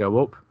episodes are going to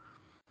go up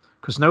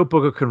because no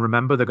bugger can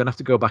remember. They're going to have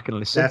to go back and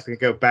listen. They have to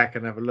go back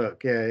and have a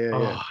look. Yeah.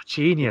 Oh,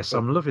 genius!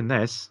 I'm loving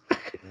this.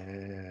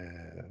 Yeah,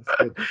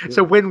 it's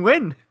a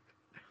win-win.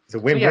 It's a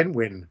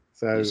win-win-win.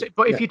 So,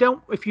 but if you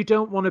don't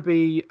want to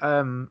be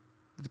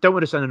don't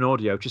want to send an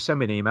audio, just send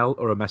me an email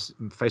or a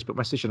Facebook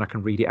message and I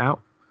can read it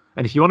out.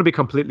 And if you want to be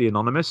completely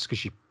anonymous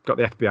because you've got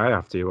the FBI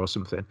after you or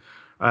something,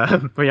 or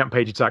you haven't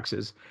paid your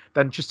taxes,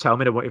 then just tell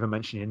me. I won't even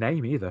mention your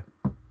name either.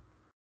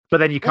 But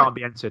then you can't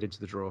be entered into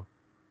the draw.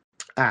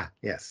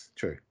 Yes,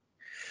 true.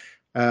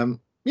 So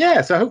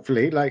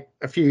hopefully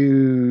a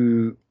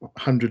few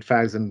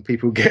 100,000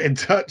 people get in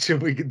touch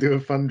and we can do a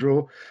fun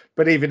draw.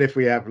 But even if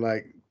we have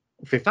 50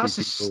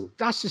 people.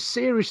 That's a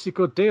seriously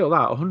good deal,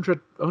 that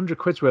 100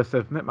 quid's worth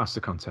of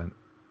MITmaster content.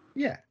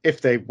 Yeah,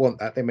 if they want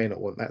that. They may not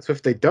want that. So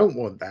if they don't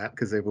want that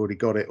because they've already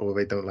got it or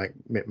they don't like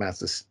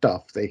MITmaster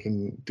stuff, they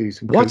can do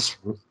some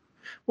coaching.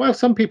 Well,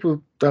 some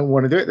people don't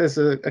want to do it. There's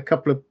a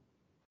couple of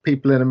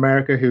people in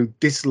America who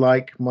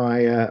dislike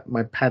my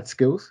my pad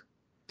skills.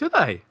 Do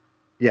they?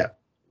 Yeah.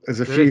 There's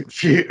a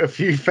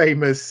few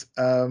famous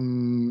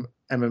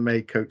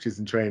MMA coaches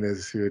and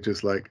trainers who are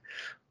just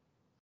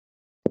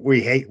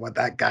we hate what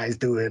that guy's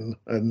doing,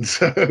 and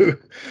so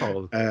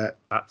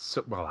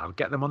I'll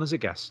get them on as a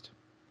guest.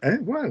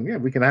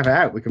 We can have it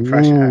out. We can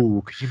thrash it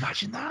out. Could you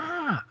imagine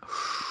that?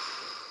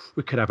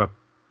 We could have a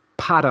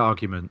pad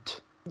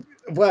argument.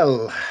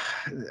 Well,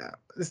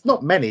 there's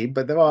not many,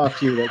 but there are a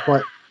few that are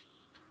quite.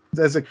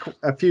 There's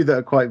a few that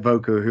are quite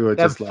vocal who are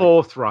just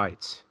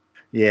forthright.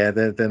 Yeah,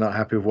 they're not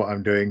happy with what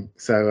I'm doing.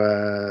 So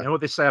you know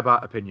what they say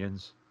about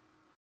opinions.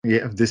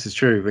 Yeah, this is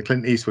true. The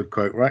Clint Eastwood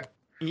quote, right?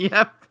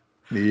 Yep.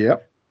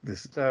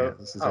 This is true.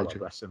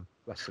 Bless him.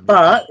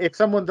 But if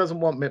someone doesn't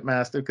want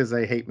MITmaster because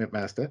they hate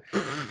MITmaster,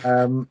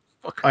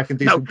 I can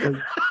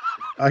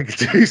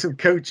do some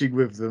coaching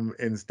with them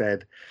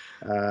instead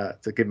to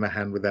give them a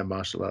hand with their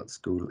martial arts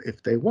school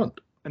if they want.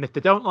 And if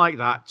they don't like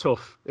that,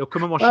 tough. He'll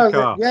come and wash your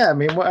car. Yeah, I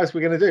mean, what else are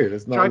we going to do?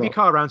 There's not drive your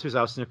car around to his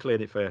house and he'll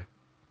clean it for you.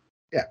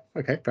 Yeah.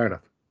 Okay. Fair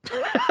enough.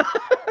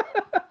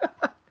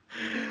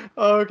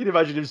 Oh, can you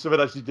imagine if someone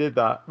actually did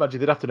that? Imagine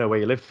they'd have to know where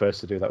you lived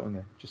first to do that,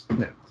 wouldn't they? Just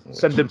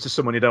send them to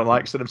someone you don't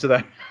like. Send them to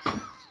them.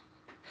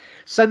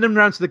 Send them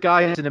round to the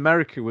guys in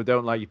America who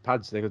don't like your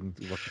pads. They couldn't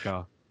wash your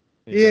car.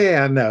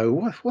 Yeah, I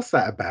know. What's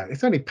that about?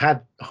 It's only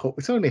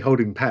It's only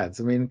holding pads.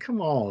 I mean,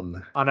 come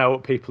on. I know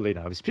what people,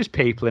 it's just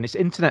people, and it's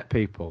internet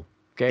people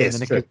Yes,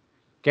 true.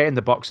 getting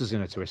the boxes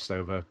in a twist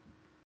over.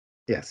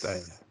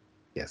 Yes.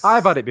 Yes.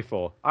 I've had it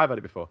before.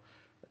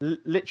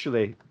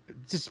 Literally, it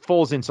just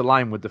falls into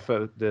line with the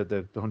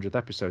 100th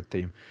episode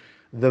theme.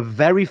 The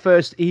very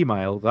first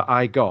email that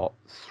I got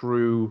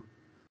through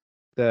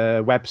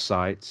the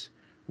website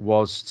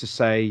was to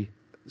say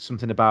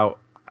something about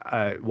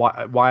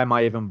why am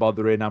I even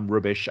bothering? I'm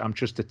rubbish. I'm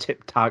just a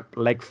tip-tap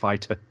leg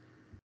fighter.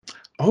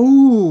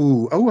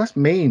 Oh, that's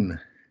mean.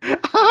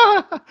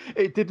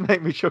 It did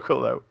make me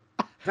chuckle though.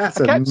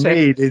 That's I a kept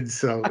it. mean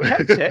insult.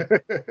 I kept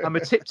it. I'm a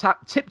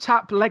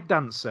tip-tap leg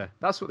dancer.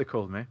 That's what they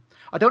called me.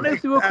 I don't know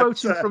if they were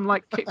quoting from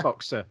like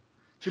Kickboxer.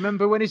 Do you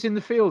remember when he's in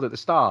the field at the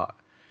start?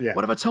 Yeah.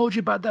 What have I told you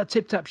about that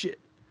tip-tap shit?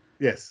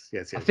 Yes.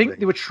 I think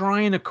they were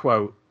trying to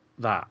quote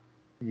that.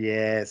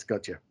 Yes,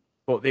 gotcha.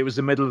 But it was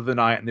the middle of the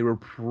night and they were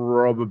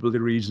probably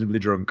reasonably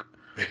drunk.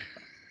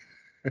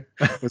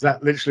 Was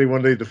that literally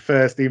one of the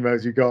first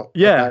emails you got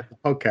Yeah. about the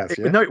podcast?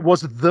 Yeah. No, it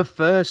was the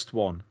first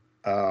one.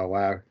 Oh,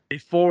 wow.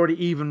 Before it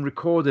even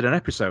recorded an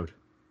episode.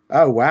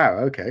 Oh, wow.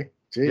 Okay.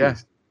 Jeez. Yeah.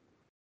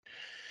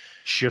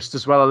 Just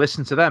as well I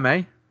listened to them,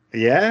 eh?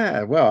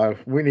 Yeah. Well,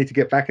 we need to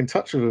get back in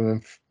touch with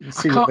them and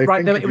see what they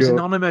think. It was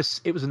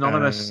anonymous. It was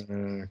anonymous.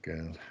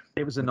 God.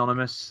 It was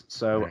anonymous,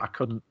 so right. I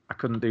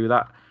couldn't do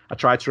that. I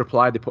tried to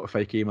reply. They put a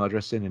fake email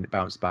address in, and it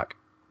bounced back.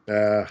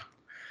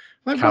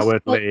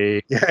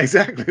 Cowardly. Yeah,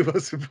 exactly.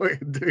 What's the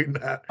point in doing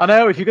that? I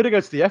know. If you're going to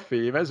go to the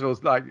FE, you may as well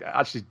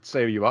actually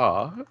say who you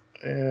are.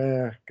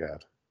 Yeah,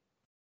 God.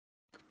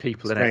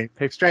 People strange.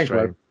 in it. Strange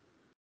word.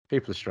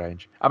 People are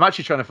strange. I'm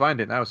actually trying to find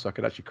it now so I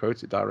could actually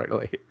quote it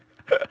directly.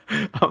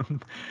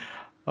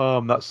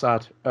 That's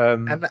sad.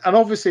 And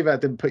obviously that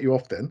didn't put you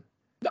off then.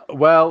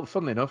 Well,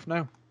 funnily enough,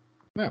 no.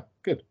 No,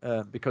 good.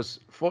 Because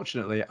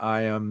fortunately,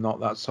 I am not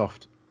that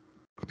soft.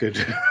 Good.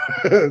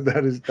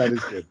 that is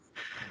good.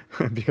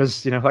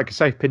 Because like I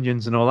say,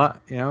 opinions and all that.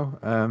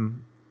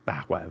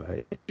 Whatever.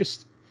 It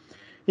just,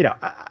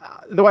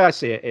 the way I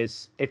see it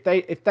is, if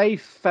they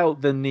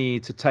felt the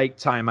need to take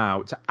time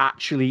out to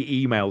actually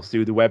email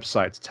through the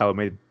website to tell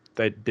me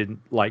they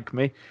didn't like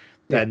me,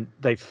 then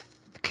they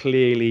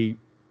clearly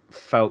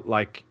felt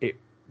like it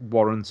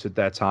warranted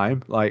their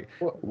time. Like,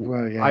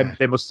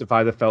 they must have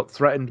either felt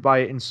threatened by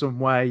it in some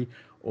way,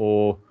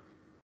 or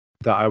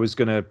that I was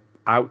going to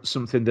out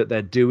something that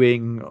they're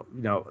doing.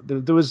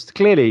 There was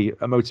clearly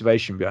a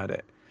motivation behind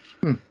it.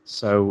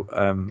 So,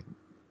 I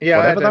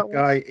had a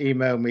guy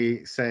email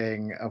me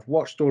saying, "I've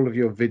watched all of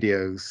your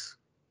videos.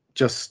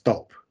 Just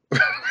stop."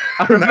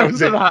 I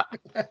remember that.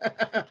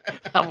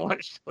 I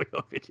watched all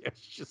your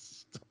videos.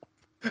 Just stop.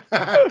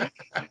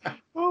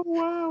 Oh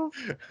wow!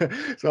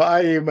 So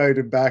I emailed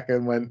him back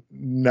and went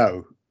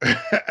no,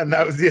 and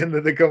that was the end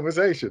of the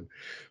conversation.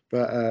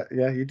 But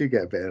you do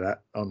get a bit of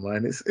that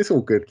online. It's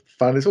all good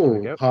fun. It's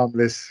all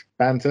harmless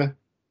banter.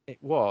 It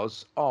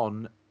was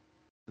on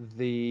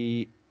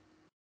the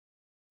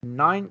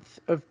 9th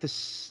of the.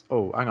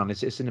 Oh, hang on.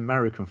 It's an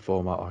American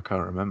format. I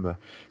can't remember.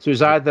 So it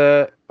was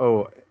either.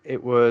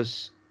 It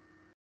was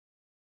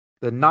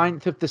the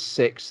 9th of the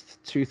 6th,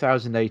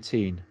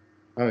 2018.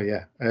 Oh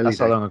yeah, that's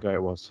how long ago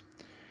it was.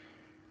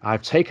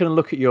 I've taken a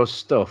look at your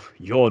stuff.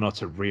 You're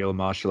not a real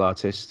martial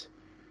artist.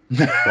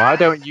 Why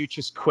don't you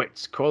just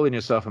quit calling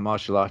yourself a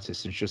martial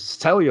artist and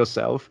just tell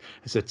yourself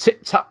as a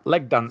tip-tap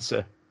leg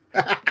dancer?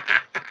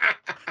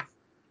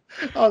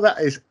 Oh, that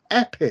is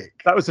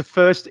epic. That was the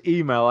first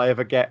email I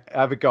ever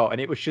got, and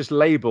it was just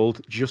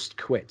labeled "just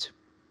quit."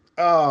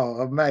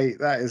 Oh, mate,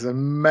 that is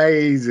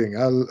amazing.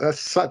 That's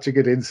such a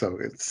good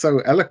insult. It's so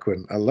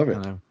eloquent. I love it.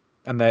 I know.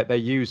 And they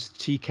use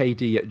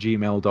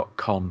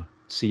tkd@gmail.com.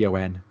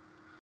 CON.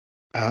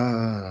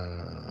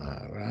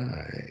 Ah,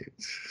 right.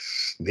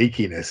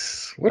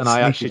 Sneakiness. And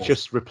I actually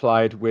just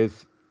replied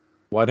with,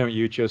 "Why don't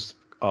you just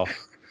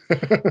off?"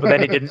 But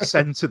then it didn't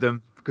send to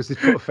them because they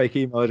put a fake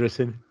email address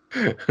in.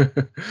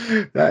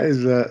 That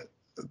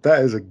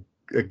is a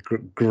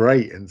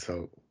great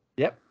insult.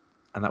 Yep.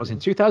 And that was in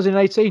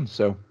 2018.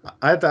 So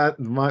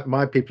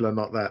my people are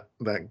not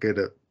that good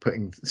at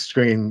putting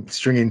stringing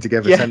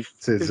together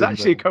sentences. It's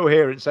actually a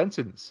coherent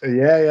sentence.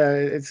 Yeah,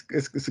 it's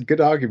a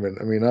good argument.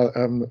 I mean,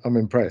 I'm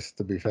impressed,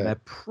 to be fair. And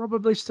they're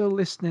probably still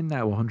listening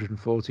now,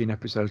 114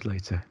 episodes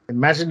later.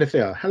 Imagine if they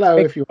are. Hello,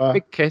 if you are.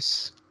 Big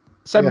kiss.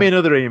 Send me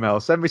another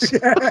email. Send me.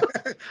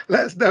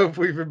 Let us know if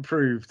we've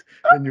improved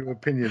in your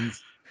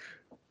opinions.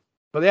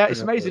 But yeah,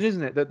 it's amazing,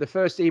 isn't it? That the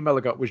first email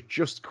I got was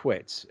 "just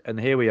quit," and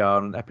here we are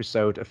on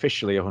episode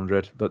officially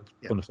 100, but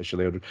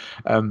unofficially 100.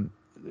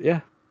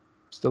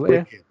 Still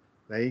here.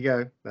 There you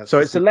go. So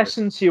it's a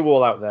lesson to you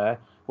all out there.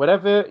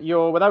 Whatever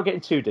without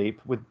getting too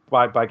deep,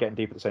 by getting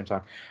deep at the same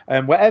time,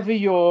 whatever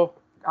your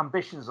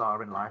ambitions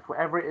are in life,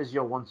 whatever it is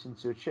you're wanting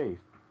to achieve,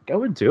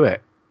 go and do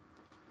it.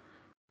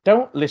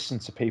 Don't listen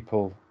to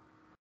people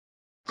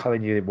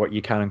telling you what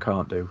you can and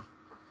can't do.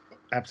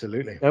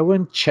 Absolutely. Go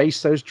and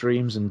chase those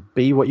dreams and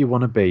be what you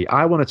want to be.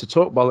 I wanted to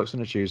talk bollocks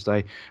on a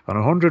Tuesday on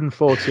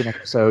 114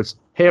 episodes.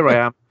 Here I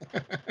am,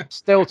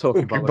 still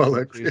talking bollocks on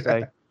a Tuesday.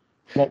 Yeah.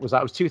 What was that?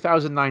 It was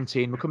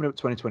 2019. We're coming up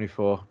to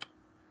 2024.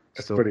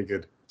 That's pretty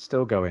good.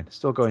 Still going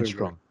strong.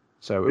 Going.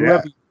 So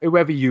Yeah.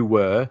 whoever you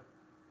were,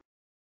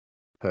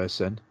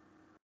 person,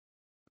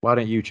 why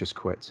don't you just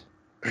quit?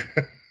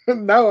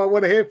 No, I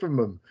want to hear from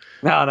them.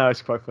 No,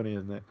 it's quite funny,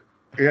 isn't it?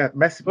 Yeah,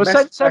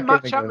 Send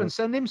Matt Chapman.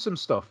 Send him some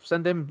stuff.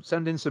 Send in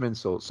some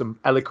insults, some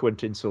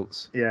eloquent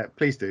insults. Yeah,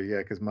 please do. Yeah,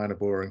 because mine are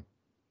boring.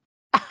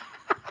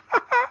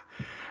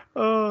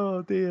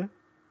 Oh dear.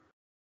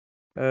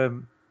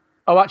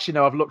 Oh, actually,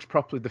 no. I've looked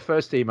properly. The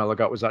first email I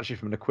got was actually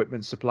from an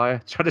equipment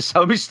supplier trying to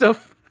sell me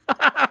stuff.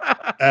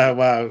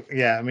 Well,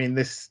 yeah. I mean,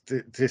 this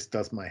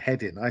does my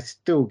head in. I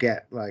still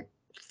get like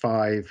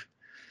 5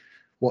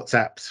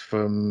 WhatsApps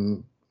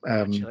from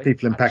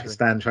people in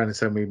Pakistan trying to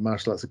sell me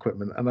martial arts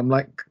equipment, and I'm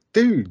like,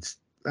 dudes,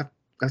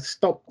 I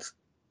stopped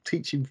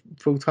teaching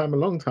full time a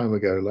long time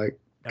ago. Like,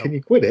 can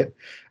you quit it?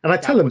 And I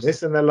tell them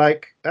this, and they're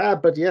like,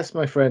 but yes,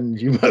 my friend,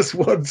 you must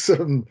want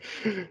some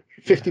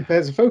 50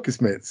 pairs of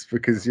focus mitts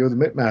because you're the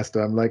mitt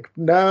master. I'm like,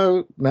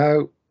 no,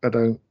 I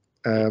don't.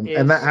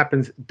 And that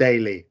happens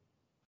daily.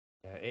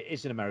 Yeah, it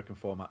is an American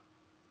format.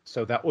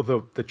 So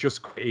the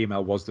just quit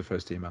email was the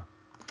first email.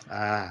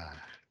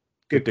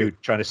 Good dude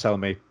trying to sell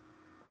me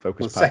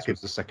focus pads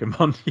was the second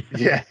one.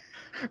 Yeah,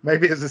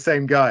 maybe it's the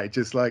same guy.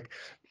 Just like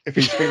if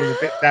he's feeling a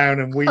bit down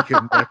and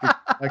weakened,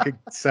 I could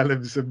sell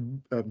him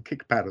some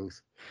kick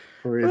paddles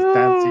for his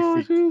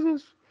dancy feet.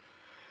 Jesus.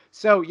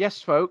 So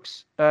yes,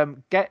 folks,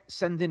 get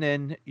sending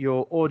in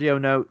your audio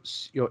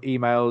notes, your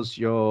emails,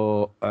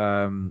 your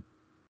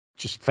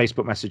just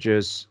Facebook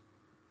messages,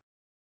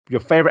 your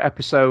favorite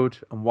episode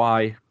and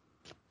why.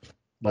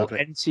 We'll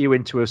enter you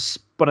into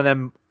one of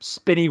them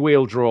spinny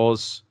wheel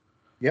draws.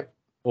 Yep.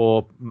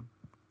 Or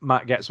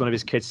Matt gets one of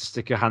his kids to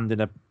stick a hand in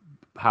a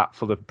hat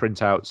full of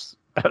printouts.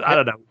 I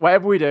don't know.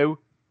 Whatever we do,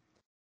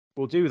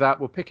 we'll do that.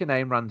 We'll pick a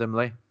name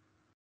randomly,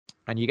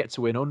 and you get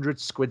to win 100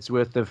 squids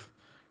worth of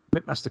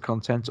Mitmaster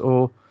content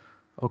or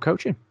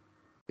coaching.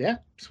 Yeah,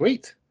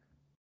 sweet.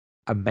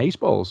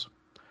 Amazeballs.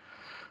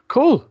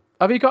 Cool.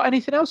 Have you got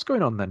anything else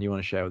going on then you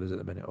want to share with us at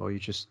the minute, or are you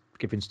just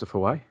giving stuff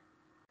away?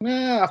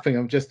 Yeah, I think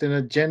I'm just in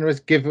a generous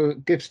give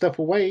stuff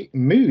away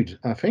mood,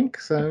 I think.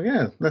 So,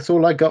 yeah, that's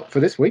all I got for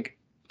this week.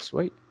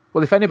 Sweet.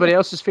 Well, if anybody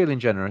else is feeling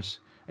generous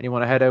and you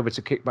want to head over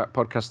to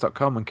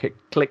kickbackpodcast.com and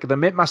click the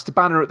Mitmaster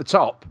banner at the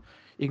top,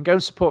 you can go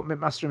and support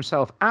Mitmaster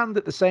himself and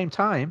at the same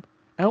time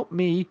help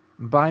me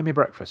buy me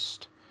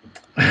breakfast.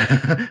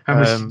 How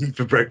much do you need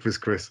for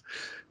breakfast, Chris?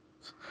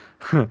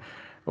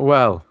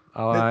 Well,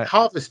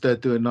 Harvester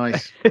do a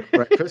nice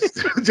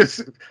breakfast.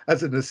 Just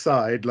as an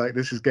aside, like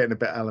this is getting a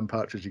bit Alan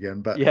Partridge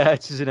again, but yeah,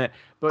 it is, isn't it?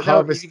 But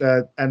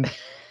Harvester and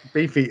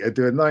Beefeater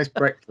do a nice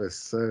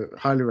breakfast, so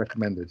highly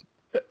recommended.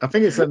 I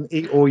think it's an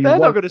eat all you want.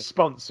 They're not going to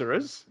sponsor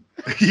us.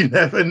 You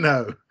never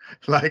know.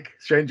 Like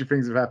stranger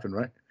things have happened,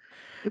 right?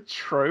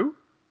 True.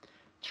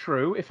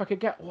 If I could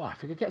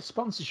get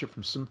sponsorship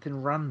from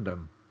something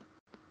random.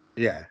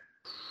 Yeah.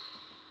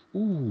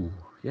 Ooh,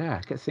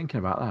 yeah. Get thinking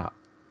about that.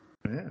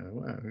 Yeah.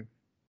 Wow.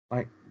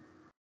 Like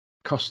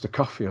Costa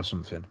Coffee or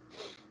something.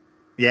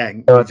 Yeah,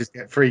 you just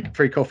get free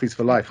coffees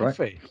for life,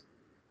 coffee. Right?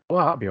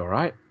 Well, that'd be all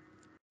right.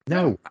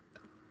 No,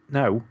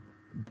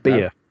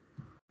 beer.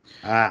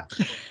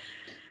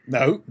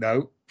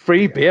 No.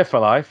 Free beer for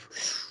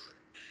life.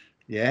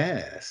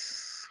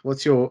 Yes.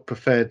 What's your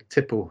preferred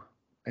tipple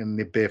in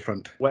the beer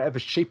front?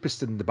 Whatever's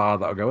cheapest in the bar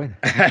that'll go in.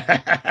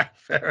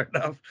 Fair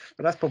enough.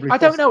 But that's probably I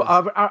don't know.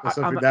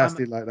 something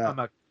nasty like that. I'm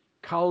a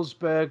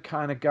Carlsberg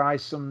kind of guy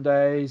some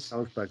days.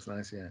 Carlsberg's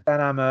nice, yeah.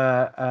 Then I'm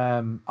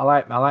I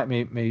like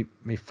me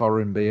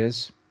foreign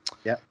beers.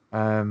 Yeah.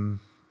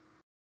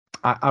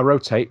 I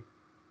rotate.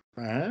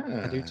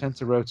 I do tend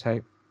to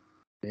rotate.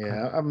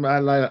 Yeah,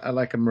 I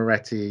like a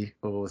Moretti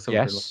or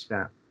something like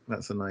that.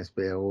 That's a nice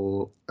beer.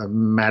 Or a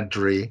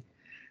Madri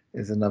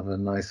is another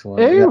nice one.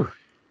 Ew.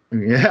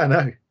 Yeah, I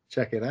know.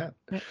 Check it out.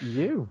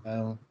 You.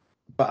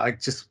 But I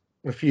just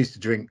refuse to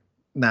drink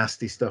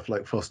nasty stuff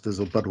like Foster's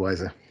or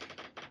Budweiser.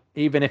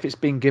 Even if it's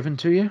been given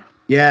to you?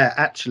 Yeah,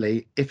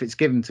 actually, if it's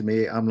given to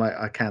me, I'm like,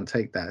 I can't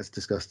take that. It's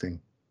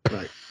disgusting.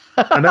 Like,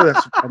 I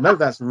know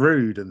that's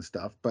rude and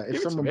stuff, but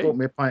if someone bought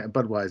me a pint of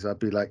Budweiser, I'd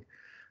be like,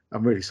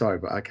 I'm really sorry,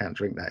 but I can't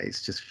drink that.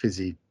 It's just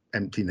fizzy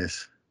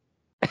emptiness.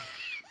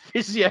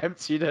 Fizzy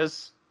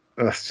emptiness.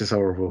 That's just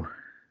horrible.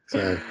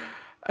 So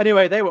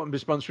anyway, they won't be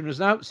sponsoring us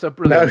now. So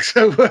brilliant.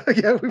 No, so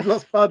yeah, we've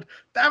lost Bud.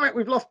 Damn it,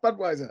 we've lost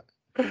Budweiser.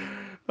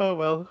 Oh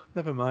well,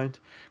 never mind.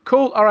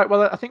 Cool. All right.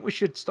 Well, I think we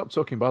should stop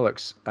talking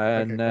bollocks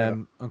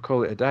and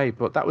call it a day.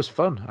 But that was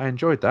fun. I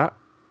enjoyed that.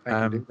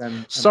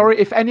 Sorry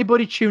if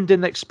anybody tuned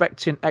in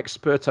expecting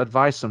expert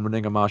advice on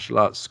running a martial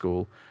arts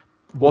school.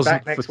 We'll be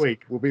back next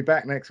week. We'll be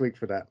back next week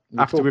for that.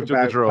 After we've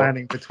done the draw.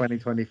 Planning for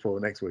 2024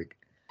 next week.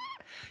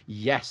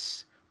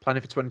 Yes,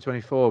 planning for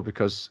 2024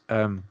 because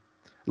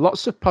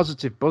lots of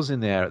positive buzz in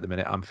the air at the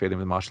minute. I'm feeling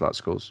with martial arts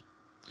schools.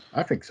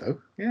 I think so.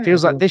 Yeah,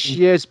 Feels like this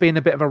year's been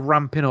a bit of a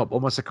ramping up,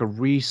 almost like a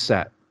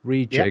reset,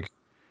 rejig.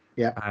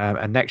 Yeah.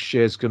 And next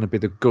year's going to be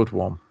the good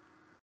one.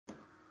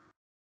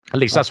 At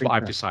least that's what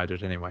I've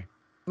decided, anyway.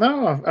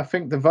 No, I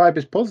think the vibe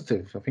is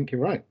positive. I think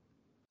you're right.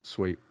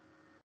 Sweet.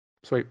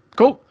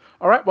 Cool.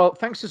 All right. Well,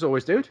 thanks as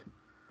always, dude.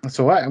 That's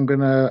all right. I'm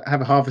going to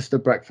have a harvester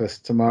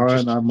breakfast tomorrow,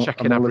 and I'm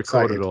checking. I'm all I've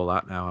recorded excited. all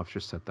that now. I've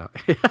just said that.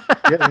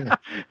 Yeah.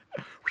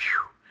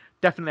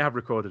 Definitely have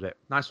recorded it.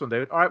 Nice one,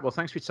 dude. All right. Well,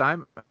 thanks for your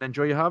time.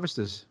 Enjoy your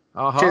harvesters.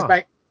 Aha. Cheers,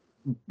 mate.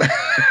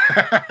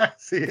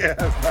 See ya.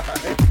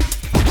 Bye.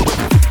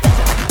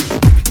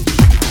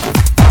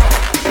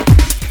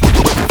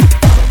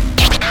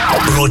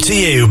 Brought to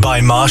you by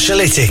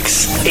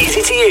Marshallytics.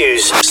 Easy to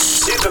use,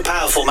 super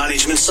powerful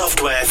management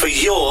software for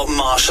your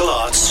martial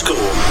arts school.